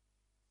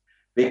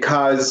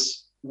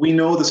because we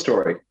know the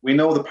story, we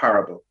know the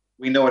parable,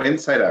 we know it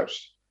inside out.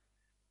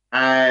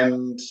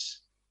 And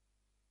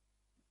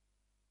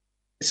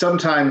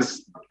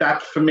sometimes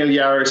that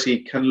familiarity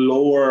can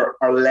lower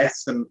or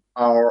lessen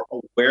our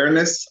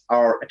awareness,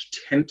 our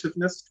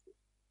attentiveness.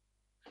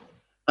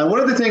 And one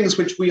of the things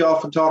which we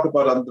often talk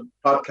about on the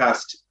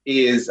podcast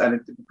is,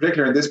 and in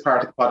particular in this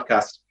part of the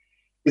podcast,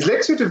 is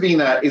Lectio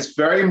Divina is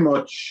very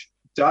much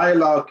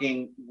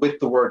dialoguing with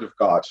the Word of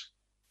God.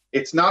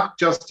 It's not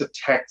just a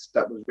text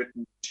that was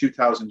written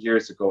 2,000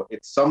 years ago.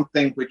 It's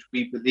something which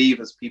we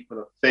believe as people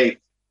of faith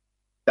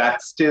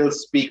that still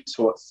speaks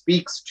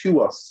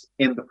to us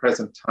in the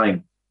present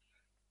time.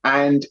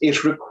 And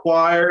it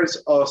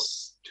requires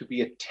us to be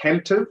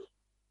attentive,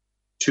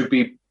 to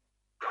be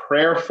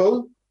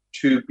prayerful,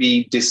 to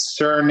be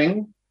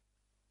discerning,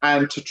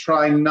 and to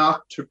try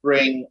not to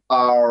bring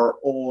our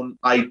own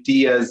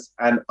ideas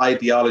and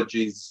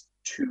ideologies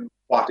to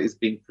what is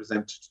being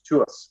presented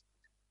to us.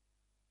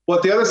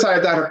 But the other side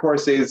of that, of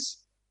course, is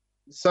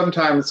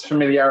sometimes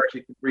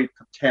familiarity can breed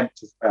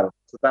contempt as well.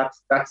 So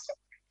that's something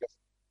to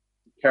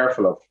be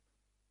careful of.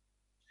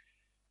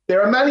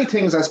 There are many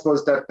things, I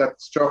suppose, that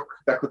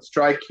could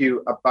strike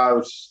you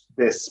about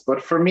this.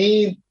 But for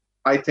me,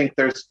 I think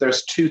there's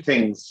two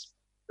things.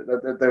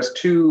 There's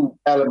two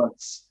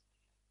elements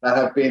that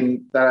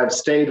have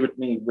stayed with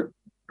me with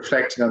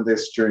reflecting on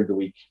this during the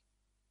week.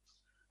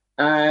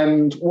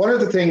 And one of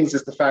the things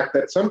is the fact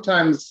that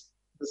sometimes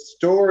the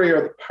story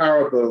or the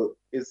parable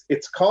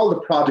it's called the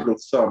prodigal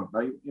son,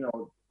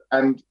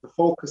 and the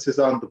focus is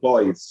on the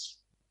boys.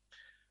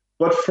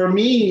 But for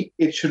me,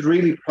 it should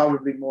really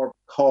probably more be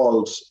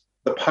called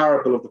the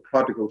parable of the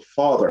prodigal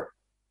father,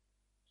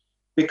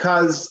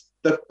 because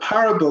the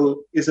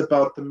parable is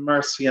about the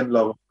mercy and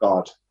love of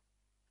God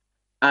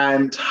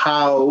and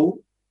how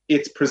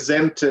it's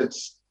presented.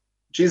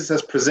 Jesus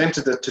has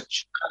presented it to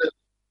challenge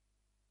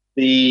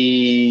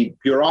the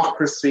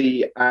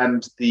bureaucracy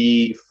and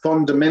the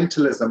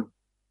fundamentalism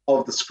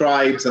of the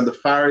scribes and the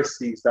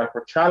Pharisees that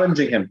were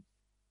challenging him.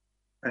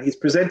 And he's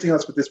presenting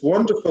us with this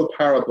wonderful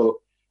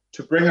parable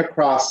to bring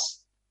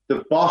across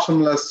the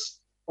bottomless,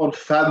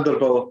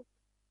 unfathomable,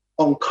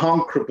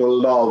 unconquerable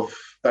love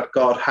that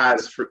God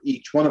has for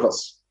each one of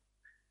us.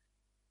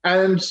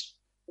 And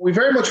we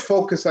very much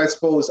focus, I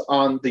suppose,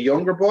 on the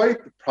younger boy,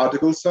 the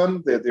prodigal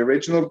son, the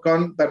original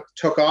gun that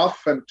took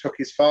off and took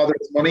his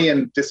father's money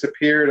and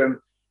disappeared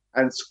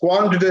and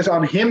squandered it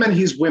on him and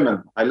his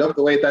women. I love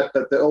the way that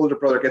the older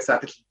brother gets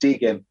that little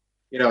dig in.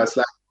 It's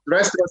like the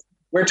rest of us,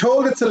 we're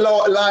told it's a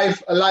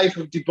life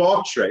of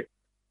debauchery.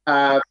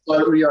 But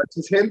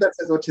it's him that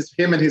says, it's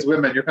him and his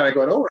women. You're kind of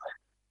going, all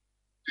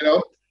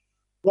right.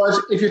 But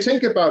if you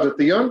think about it,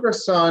 the younger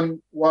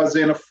son was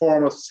in a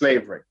form of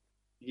slavery.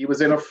 He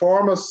was in a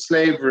form of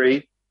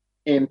slavery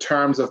in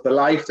terms of the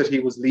life that he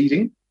was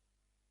leading,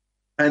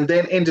 and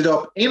then ended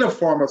up in a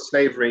form of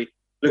slavery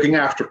looking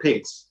after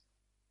pigs.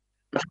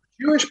 But from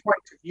a Jewish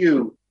point of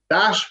view,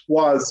 that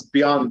was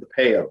beyond the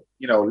pale.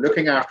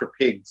 Looking after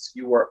pigs,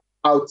 you were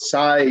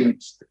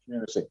outside the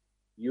community.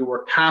 You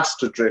were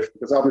cast adrift,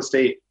 because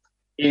obviously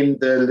in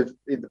the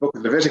book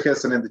of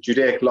Leviticus and in the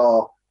Judaic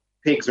law,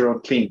 pigs are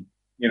unclean,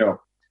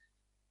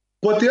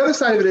 But the other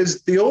side of it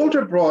is the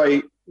older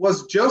boy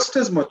was just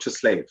as much a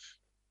slave.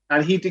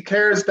 And he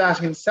declares that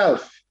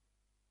himself.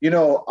 I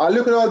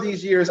look at all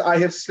these years, I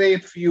have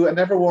slaved for you and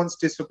never once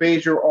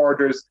disobeyed your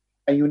orders,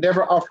 and you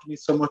never offered me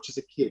so much as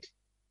a kid.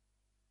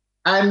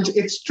 And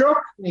it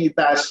struck me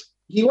that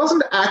he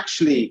wasn't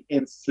actually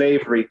in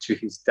slavery to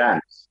his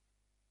dad.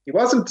 He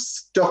wasn't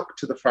stuck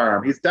to the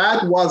farm. His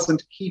dad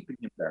wasn't keeping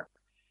him there.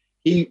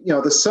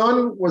 The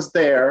son was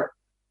there.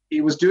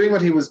 He was doing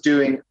what he was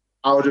doing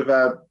out of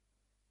a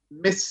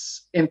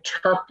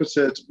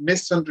misinterpreted,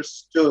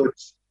 misunderstood,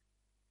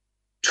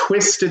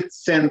 twisted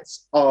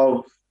sense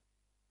of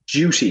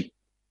duty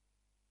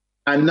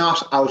and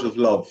not out of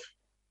love.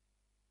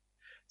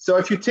 So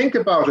if you think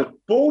about it,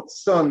 both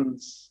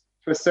sons,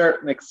 to a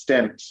certain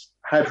extent,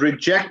 had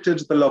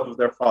rejected the love of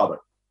their father.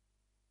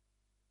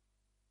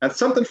 And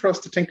something for us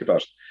to think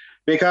about,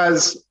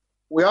 because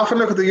we often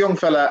look at the young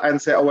fella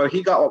and say, oh, well,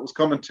 he got what was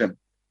coming to him.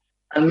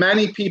 And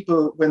many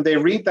people, when they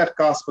read that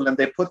gospel and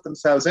they put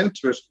themselves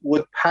into it,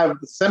 would have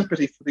the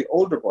sympathy for the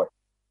older boy.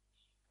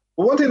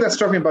 But one thing that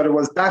struck me about it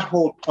was that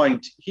whole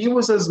point. He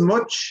was as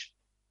much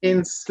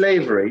in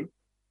slavery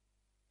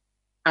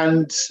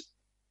and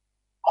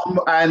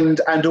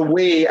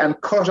away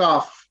and cut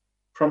off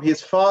from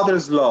his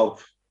father's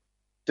love,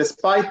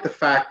 despite the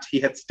fact he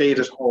had stayed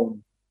at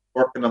home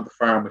working on the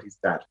farm with his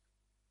dad.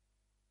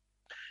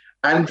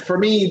 And for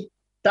me,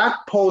 that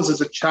poses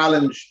a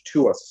challenge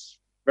to us.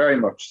 Very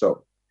much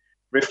so,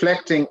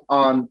 reflecting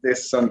on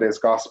this Sunday's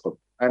gospel,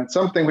 and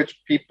something which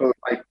people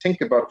might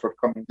think about for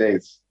coming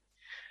days.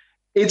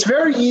 It's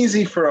very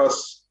easy for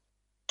us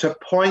to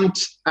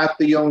point at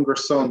the younger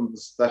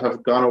sons that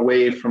have gone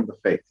away from the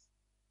faith.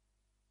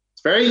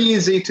 It's very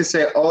easy to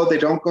say, oh, they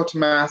don't go to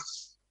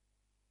Mass,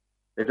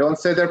 They don't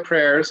say their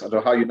prayers. I don't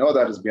know how you know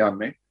that is beyond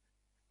me.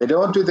 They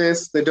don't do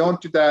this. They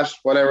don't do that,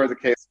 whatever the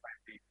case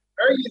might be.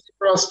 Very easy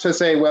for us to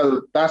say,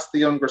 well, that's the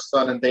younger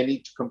son and they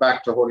need to come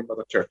back to Holy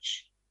Mother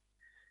Church.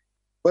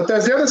 But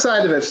there's the other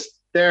side of it.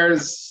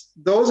 There's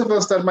those of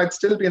us that might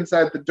still be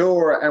inside the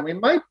door and we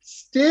might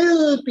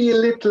still be a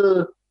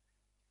little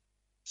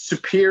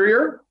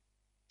superior,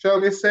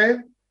 shall we say.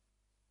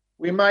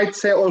 We might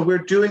say, oh, we're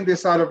doing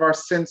this out of our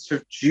sense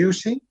of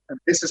duty, and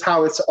this is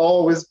how it's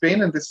always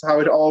been, and this is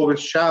how it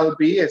always shall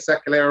be, a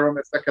secularum,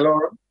 a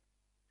secularum.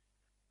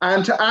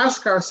 And to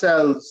ask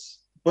ourselves,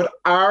 but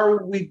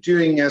are we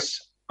doing it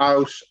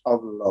out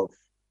of love?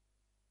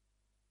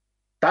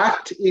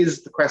 That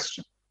is the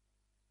question.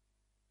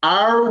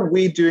 Are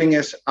we doing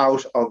it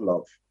out of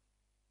love?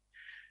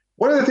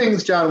 One of the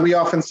things, John, we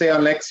often say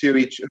on Lectio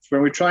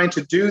when we're trying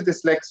to do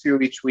this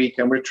Lectio each week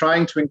and we're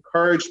trying to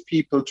encourage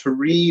people to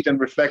read and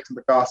reflect on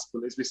the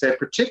gospel is we say,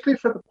 particularly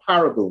for the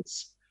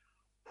parables,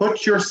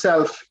 put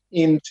yourself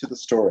into the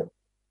story.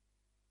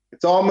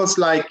 It's almost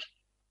like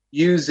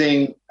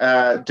using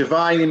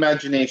divine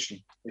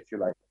imagination, if you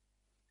like,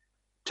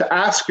 to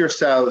ask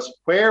yourselves,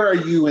 where are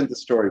you in the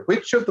story?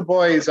 Which of the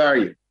boys are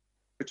you?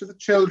 Which of the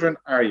children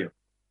are you?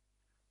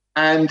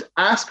 And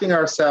asking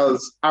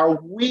ourselves, are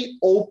we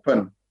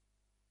open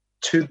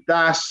to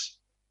that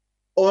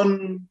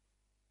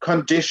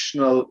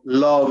unconditional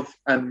love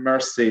and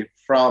mercy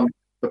from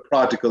the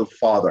prodigal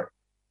father?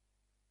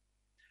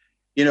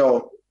 You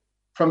know,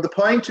 from the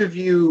point of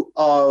view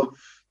of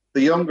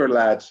the younger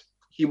lad,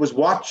 he was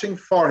watching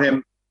for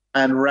him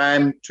and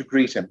ran to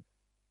greet him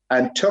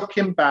and took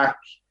him back,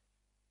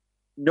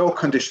 no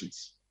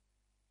conditions.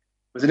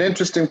 It was an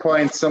interesting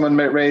point someone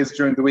raised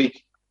during the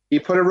week. He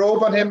put a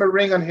robe on him, a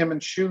ring on him,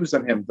 and shoes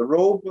on him. The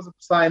robe was a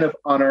sign of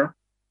honor.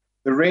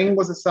 The ring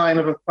was a sign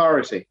of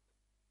authority.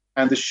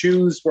 And the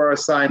shoes were a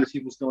sign that he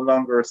was no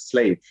longer a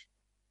slave.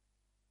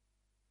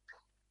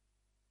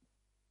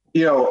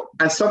 You know,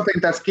 and something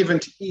that's given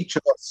to each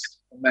of us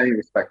in many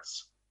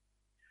respects.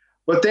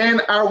 But then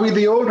are we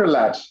the older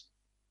lad,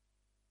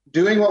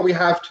 doing what we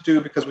have to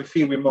do because we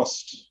feel we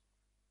must?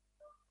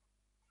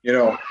 You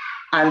know,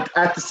 and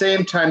at the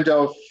same time,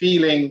 though,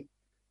 feeling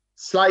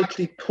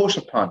slightly put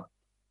upon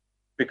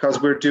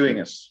because we're doing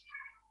it.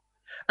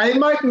 And it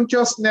mightn't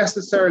just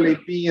necessarily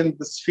be in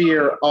the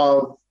sphere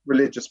of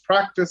religious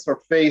practice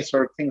or faith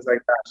or things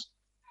like that.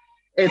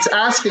 It's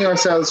asking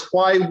ourselves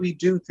why we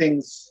do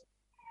things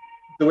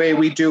the way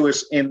we do it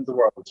in the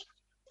world.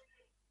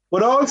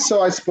 But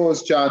also, I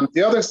suppose, John,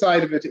 the other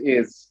side of it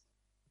is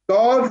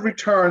God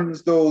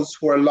returns those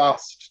who are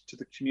lost to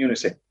the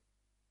community,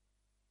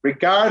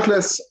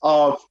 regardless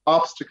of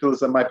obstacles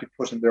that might be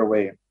put in their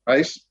way,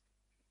 right?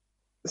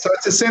 So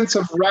it's a sense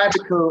of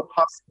radical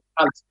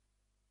hospitality.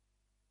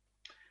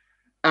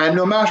 And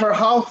no matter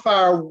how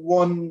far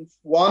one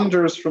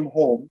wanders from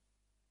home,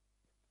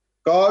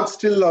 God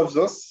still loves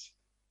us.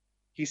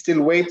 He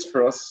still waits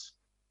for us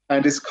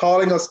and is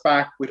calling us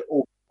back with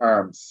open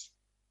arms.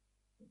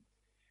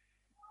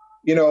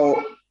 You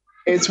know,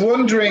 it's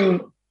wondering,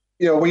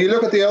 you know, when you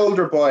look at the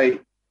older boy,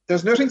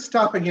 there's nothing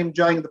stopping him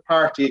joining the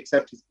party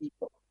except his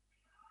ego.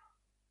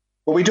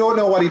 But we don't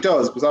know what he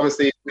does, because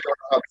obviously we don't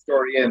know how the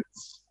story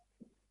ends.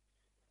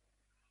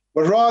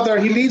 But rather,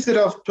 he leaves it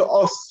up to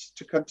us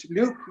to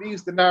continue. Luke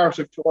leaves the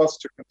narrative to us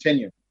to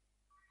continue.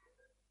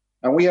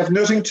 And we have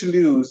nothing to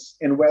lose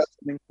in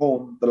welcoming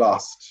home the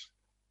lost.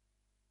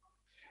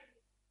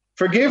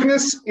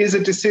 Forgiveness is a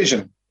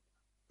decision,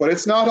 but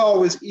it's not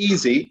always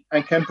easy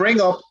and can bring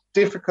up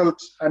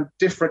difficult and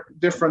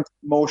different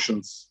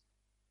emotions.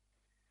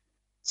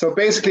 So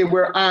basically,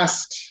 we're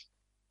asked,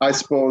 I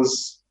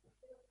suppose,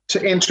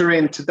 to enter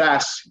into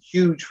that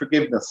huge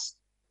forgiveness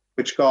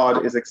which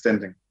God is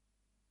extending.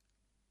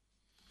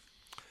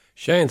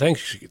 Shane,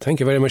 thank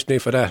you very much,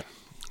 Niamh, for that.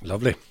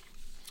 Lovely.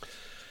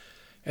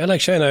 And like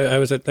Shane, I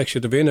was at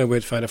Lectio Divina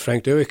with Father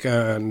Frank Duick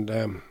and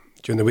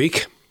during the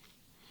week.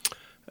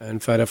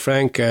 And Father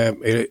Frank,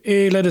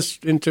 he led us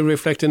into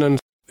reflecting on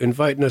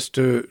inviting us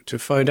to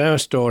find our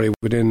story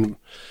within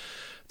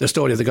the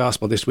story of the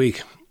gospel this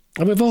week.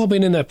 And we've all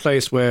been in that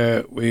place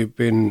where we've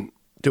been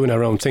doing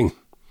our own thing,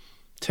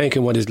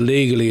 taking what is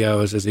legally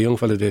ours, as the young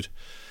fellow did,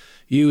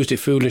 used it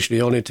foolishly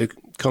only to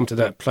come to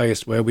that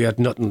place where we had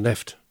nothing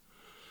left.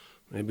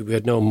 Maybe we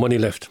had no money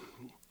left.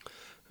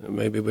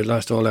 Maybe we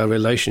lost all our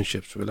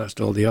relationships. We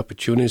lost all the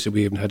opportunities that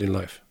we even had in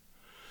life.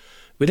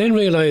 We then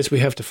realise we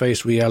have to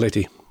face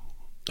reality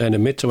and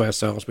admit to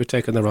ourselves we're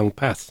taking the wrong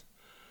path.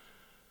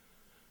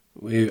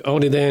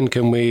 Only then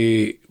can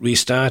we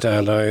restart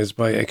our lives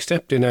by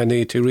accepting our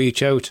need to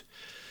reach out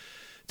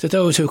to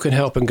those who can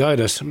help and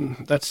guide us.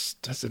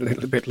 That's a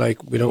little bit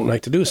like we don't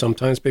like to do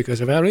sometimes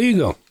because of our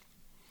ego.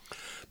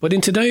 But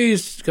in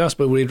today's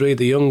gospel, we read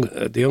the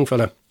young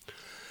fella.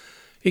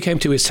 He came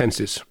to his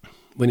senses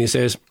when he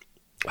says,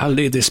 I'll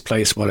leave this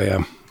place where I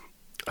am,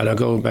 and I'll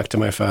go back to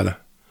my father,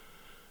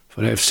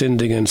 for I have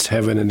sinned against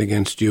heaven and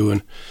against you.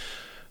 And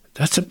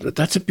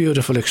that's a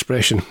beautiful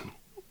expression.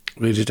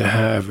 really to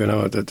have,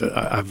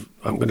 I'm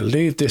going to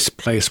leave this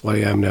place where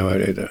I am now.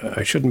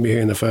 I shouldn't be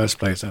here in the first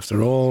place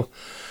after all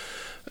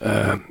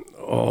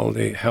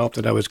the help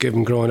that I was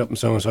given growing up and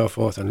so on and so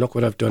forth. And look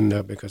what I've done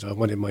now because I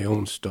wanted my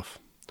own stuff.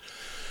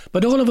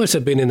 But all of us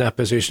have been in that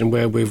position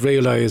where we've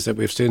realised that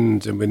we've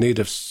sinned and we need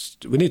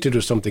to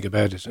do something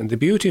about it. And the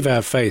beauty of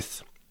our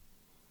faith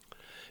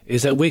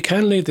is that we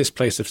can leave this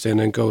place of sin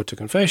and go to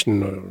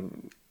confession, or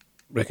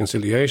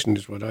reconciliation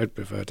is what I'd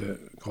prefer to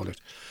call it.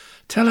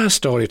 Tell our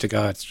story to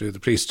God through the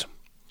priest,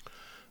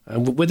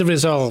 and with the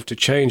resolve to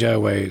change our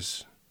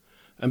ways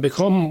and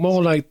become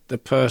more like the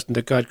person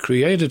that God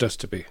created us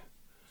to be,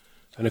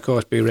 and of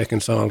course be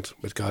reconciled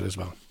with God as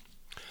well.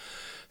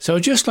 So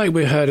just like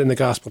we heard in the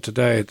gospel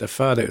today, the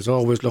Father is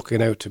always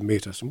looking out to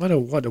meet us. And what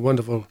a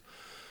wonderful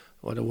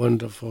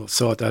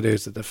thought that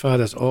is, that the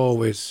Father's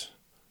always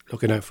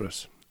looking out for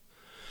us.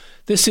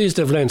 This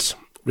season of Lent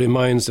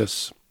reminds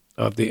us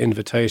of the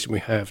invitation we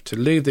have to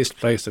leave this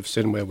place of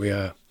sin where we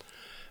are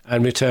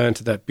and return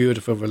to that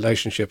beautiful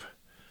relationship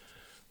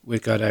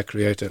with God, our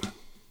Creator.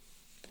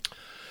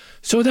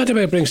 So that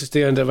about brings us to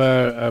the end of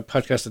our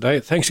podcast today.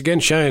 Thanks again,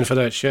 Shane, for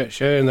that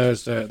sharing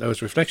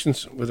those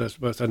reflections with us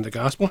both on the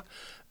gospel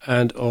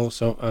and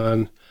also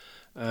on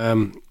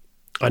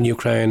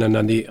Ukraine and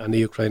on the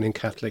Ukrainian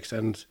Catholics,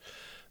 and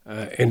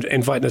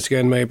inviting us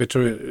again maybe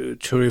to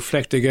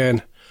reflect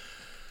again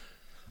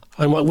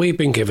on what we've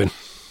been given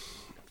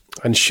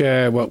and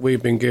share what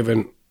we've been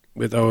given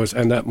with those,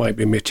 and that might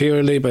be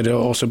materially, but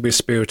it'll also be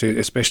spiritually,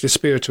 especially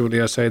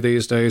spiritually, I say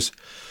these days,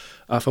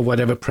 offer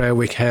whatever prayer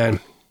we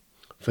can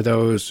for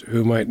those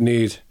who might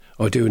need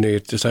or do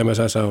need, the same as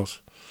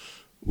ourselves.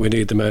 We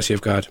need the mercy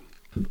of God.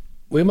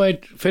 We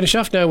might finish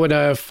off now with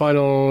our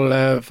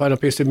final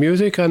piece of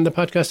music on the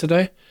podcast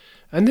today.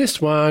 And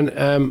this one,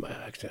 I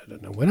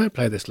don't know when I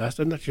played this last.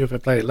 I'm not sure if I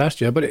played it last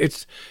year, but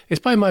it's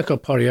by Michael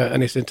Porrier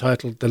and it's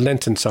entitled The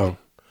Lenten Song.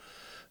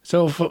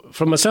 So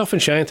from myself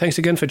and Shane, thanks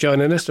again for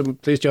joining us,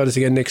 and please join us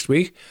again next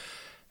week.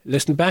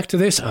 Listen back to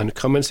this on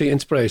Come and See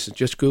Inspirations.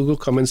 Just Google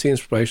Come and See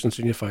Inspirations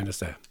and you'll find us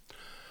there.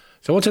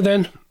 So until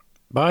then,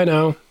 bye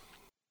now.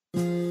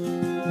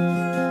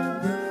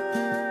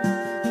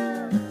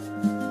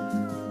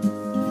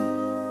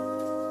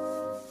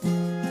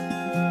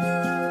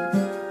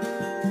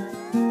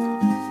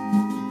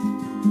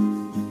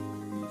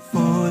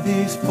 For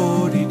these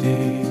 40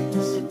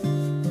 days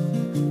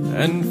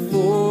and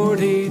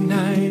 40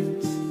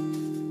 nights,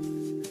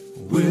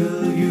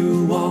 will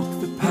you walk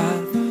the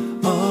path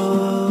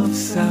of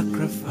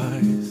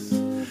sacrifice?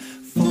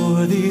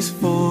 For these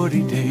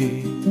 40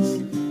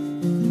 days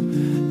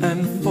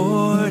and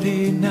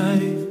 40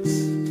 nights,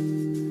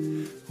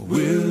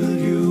 will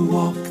you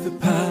walk the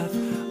path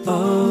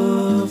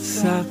of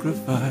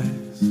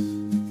sacrifice?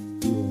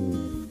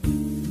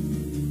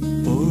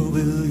 Or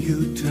will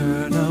you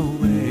turn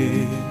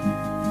away,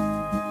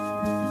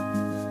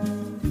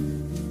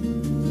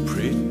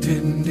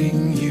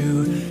 pretending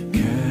you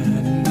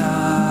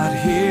cannot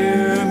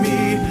hear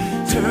me?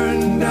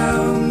 Turn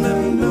down the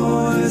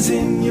noise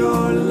in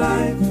your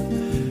life,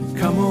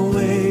 come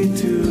away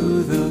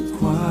to the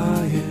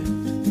quiet.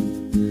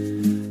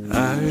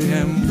 I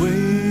am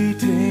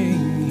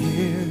waiting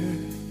here.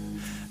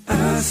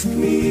 Ask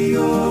me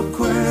your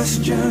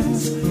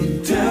questions,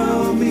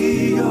 tell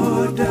me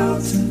your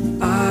doubts.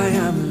 I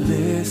am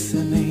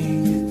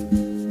listening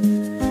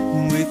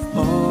with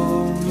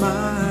all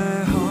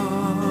my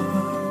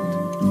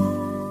heart.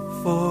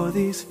 For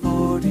these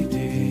 40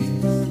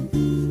 days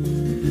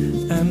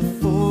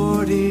and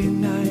 40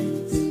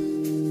 nights,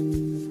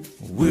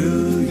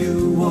 will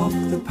you walk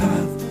the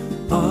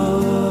path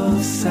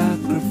of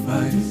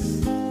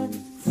sacrifice?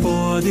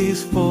 For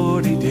these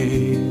 40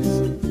 days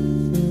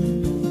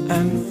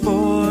and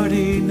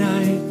 40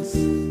 nights,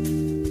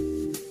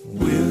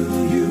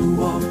 will you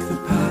walk the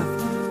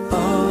path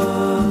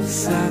of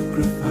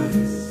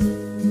sacrifice?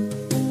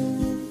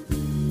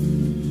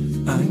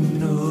 I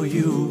know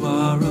you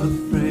are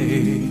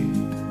afraid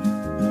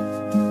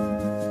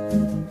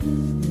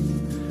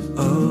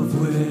of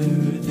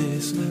where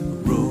this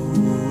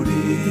road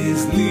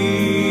is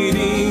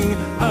leading.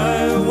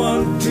 I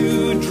want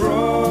to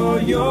draw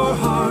your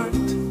heart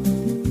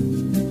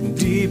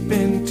deep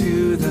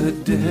into the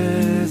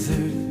desert,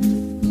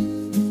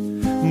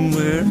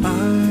 where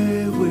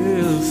I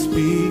will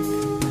speak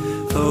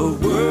a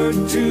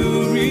word to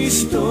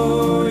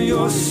restore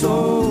your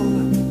soul,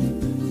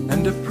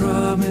 and a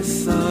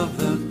promise of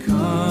the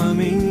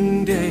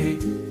coming day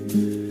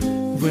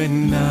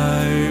when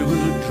I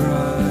will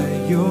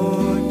dry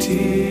your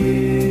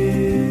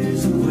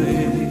tears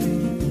away.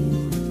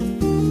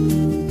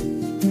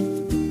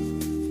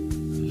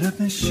 Let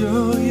me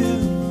show you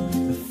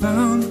the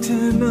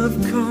fountain of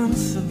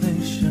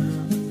consolation.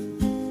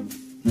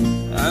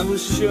 I will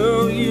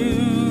show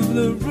you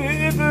the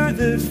river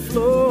that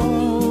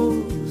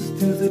flows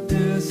through the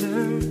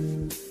desert.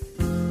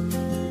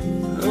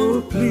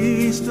 Oh,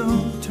 please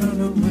don't turn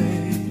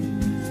away,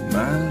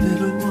 my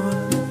little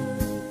one.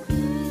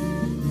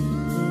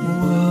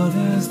 What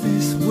has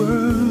this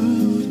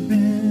world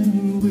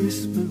been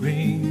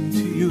whispering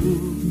to you?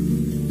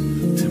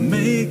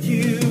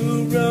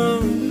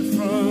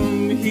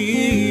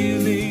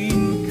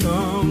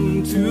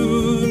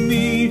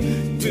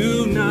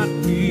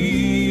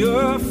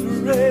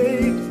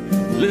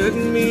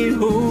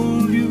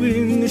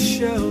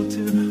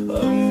 shelter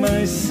of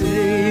my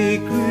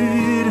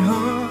sacred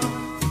heart.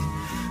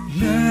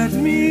 Let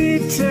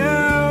me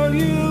tell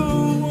you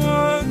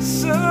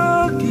once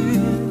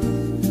again,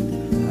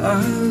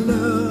 I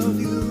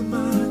love you,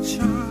 my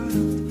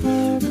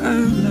child, I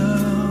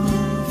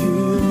love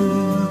you.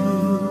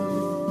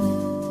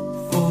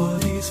 For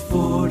these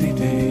 40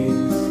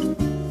 days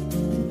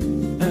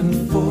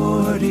and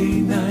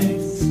 40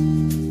 nights,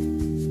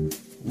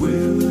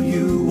 will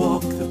you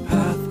walk the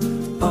path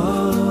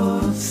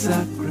of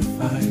sacrifice?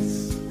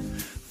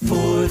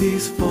 For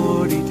these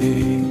 40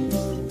 days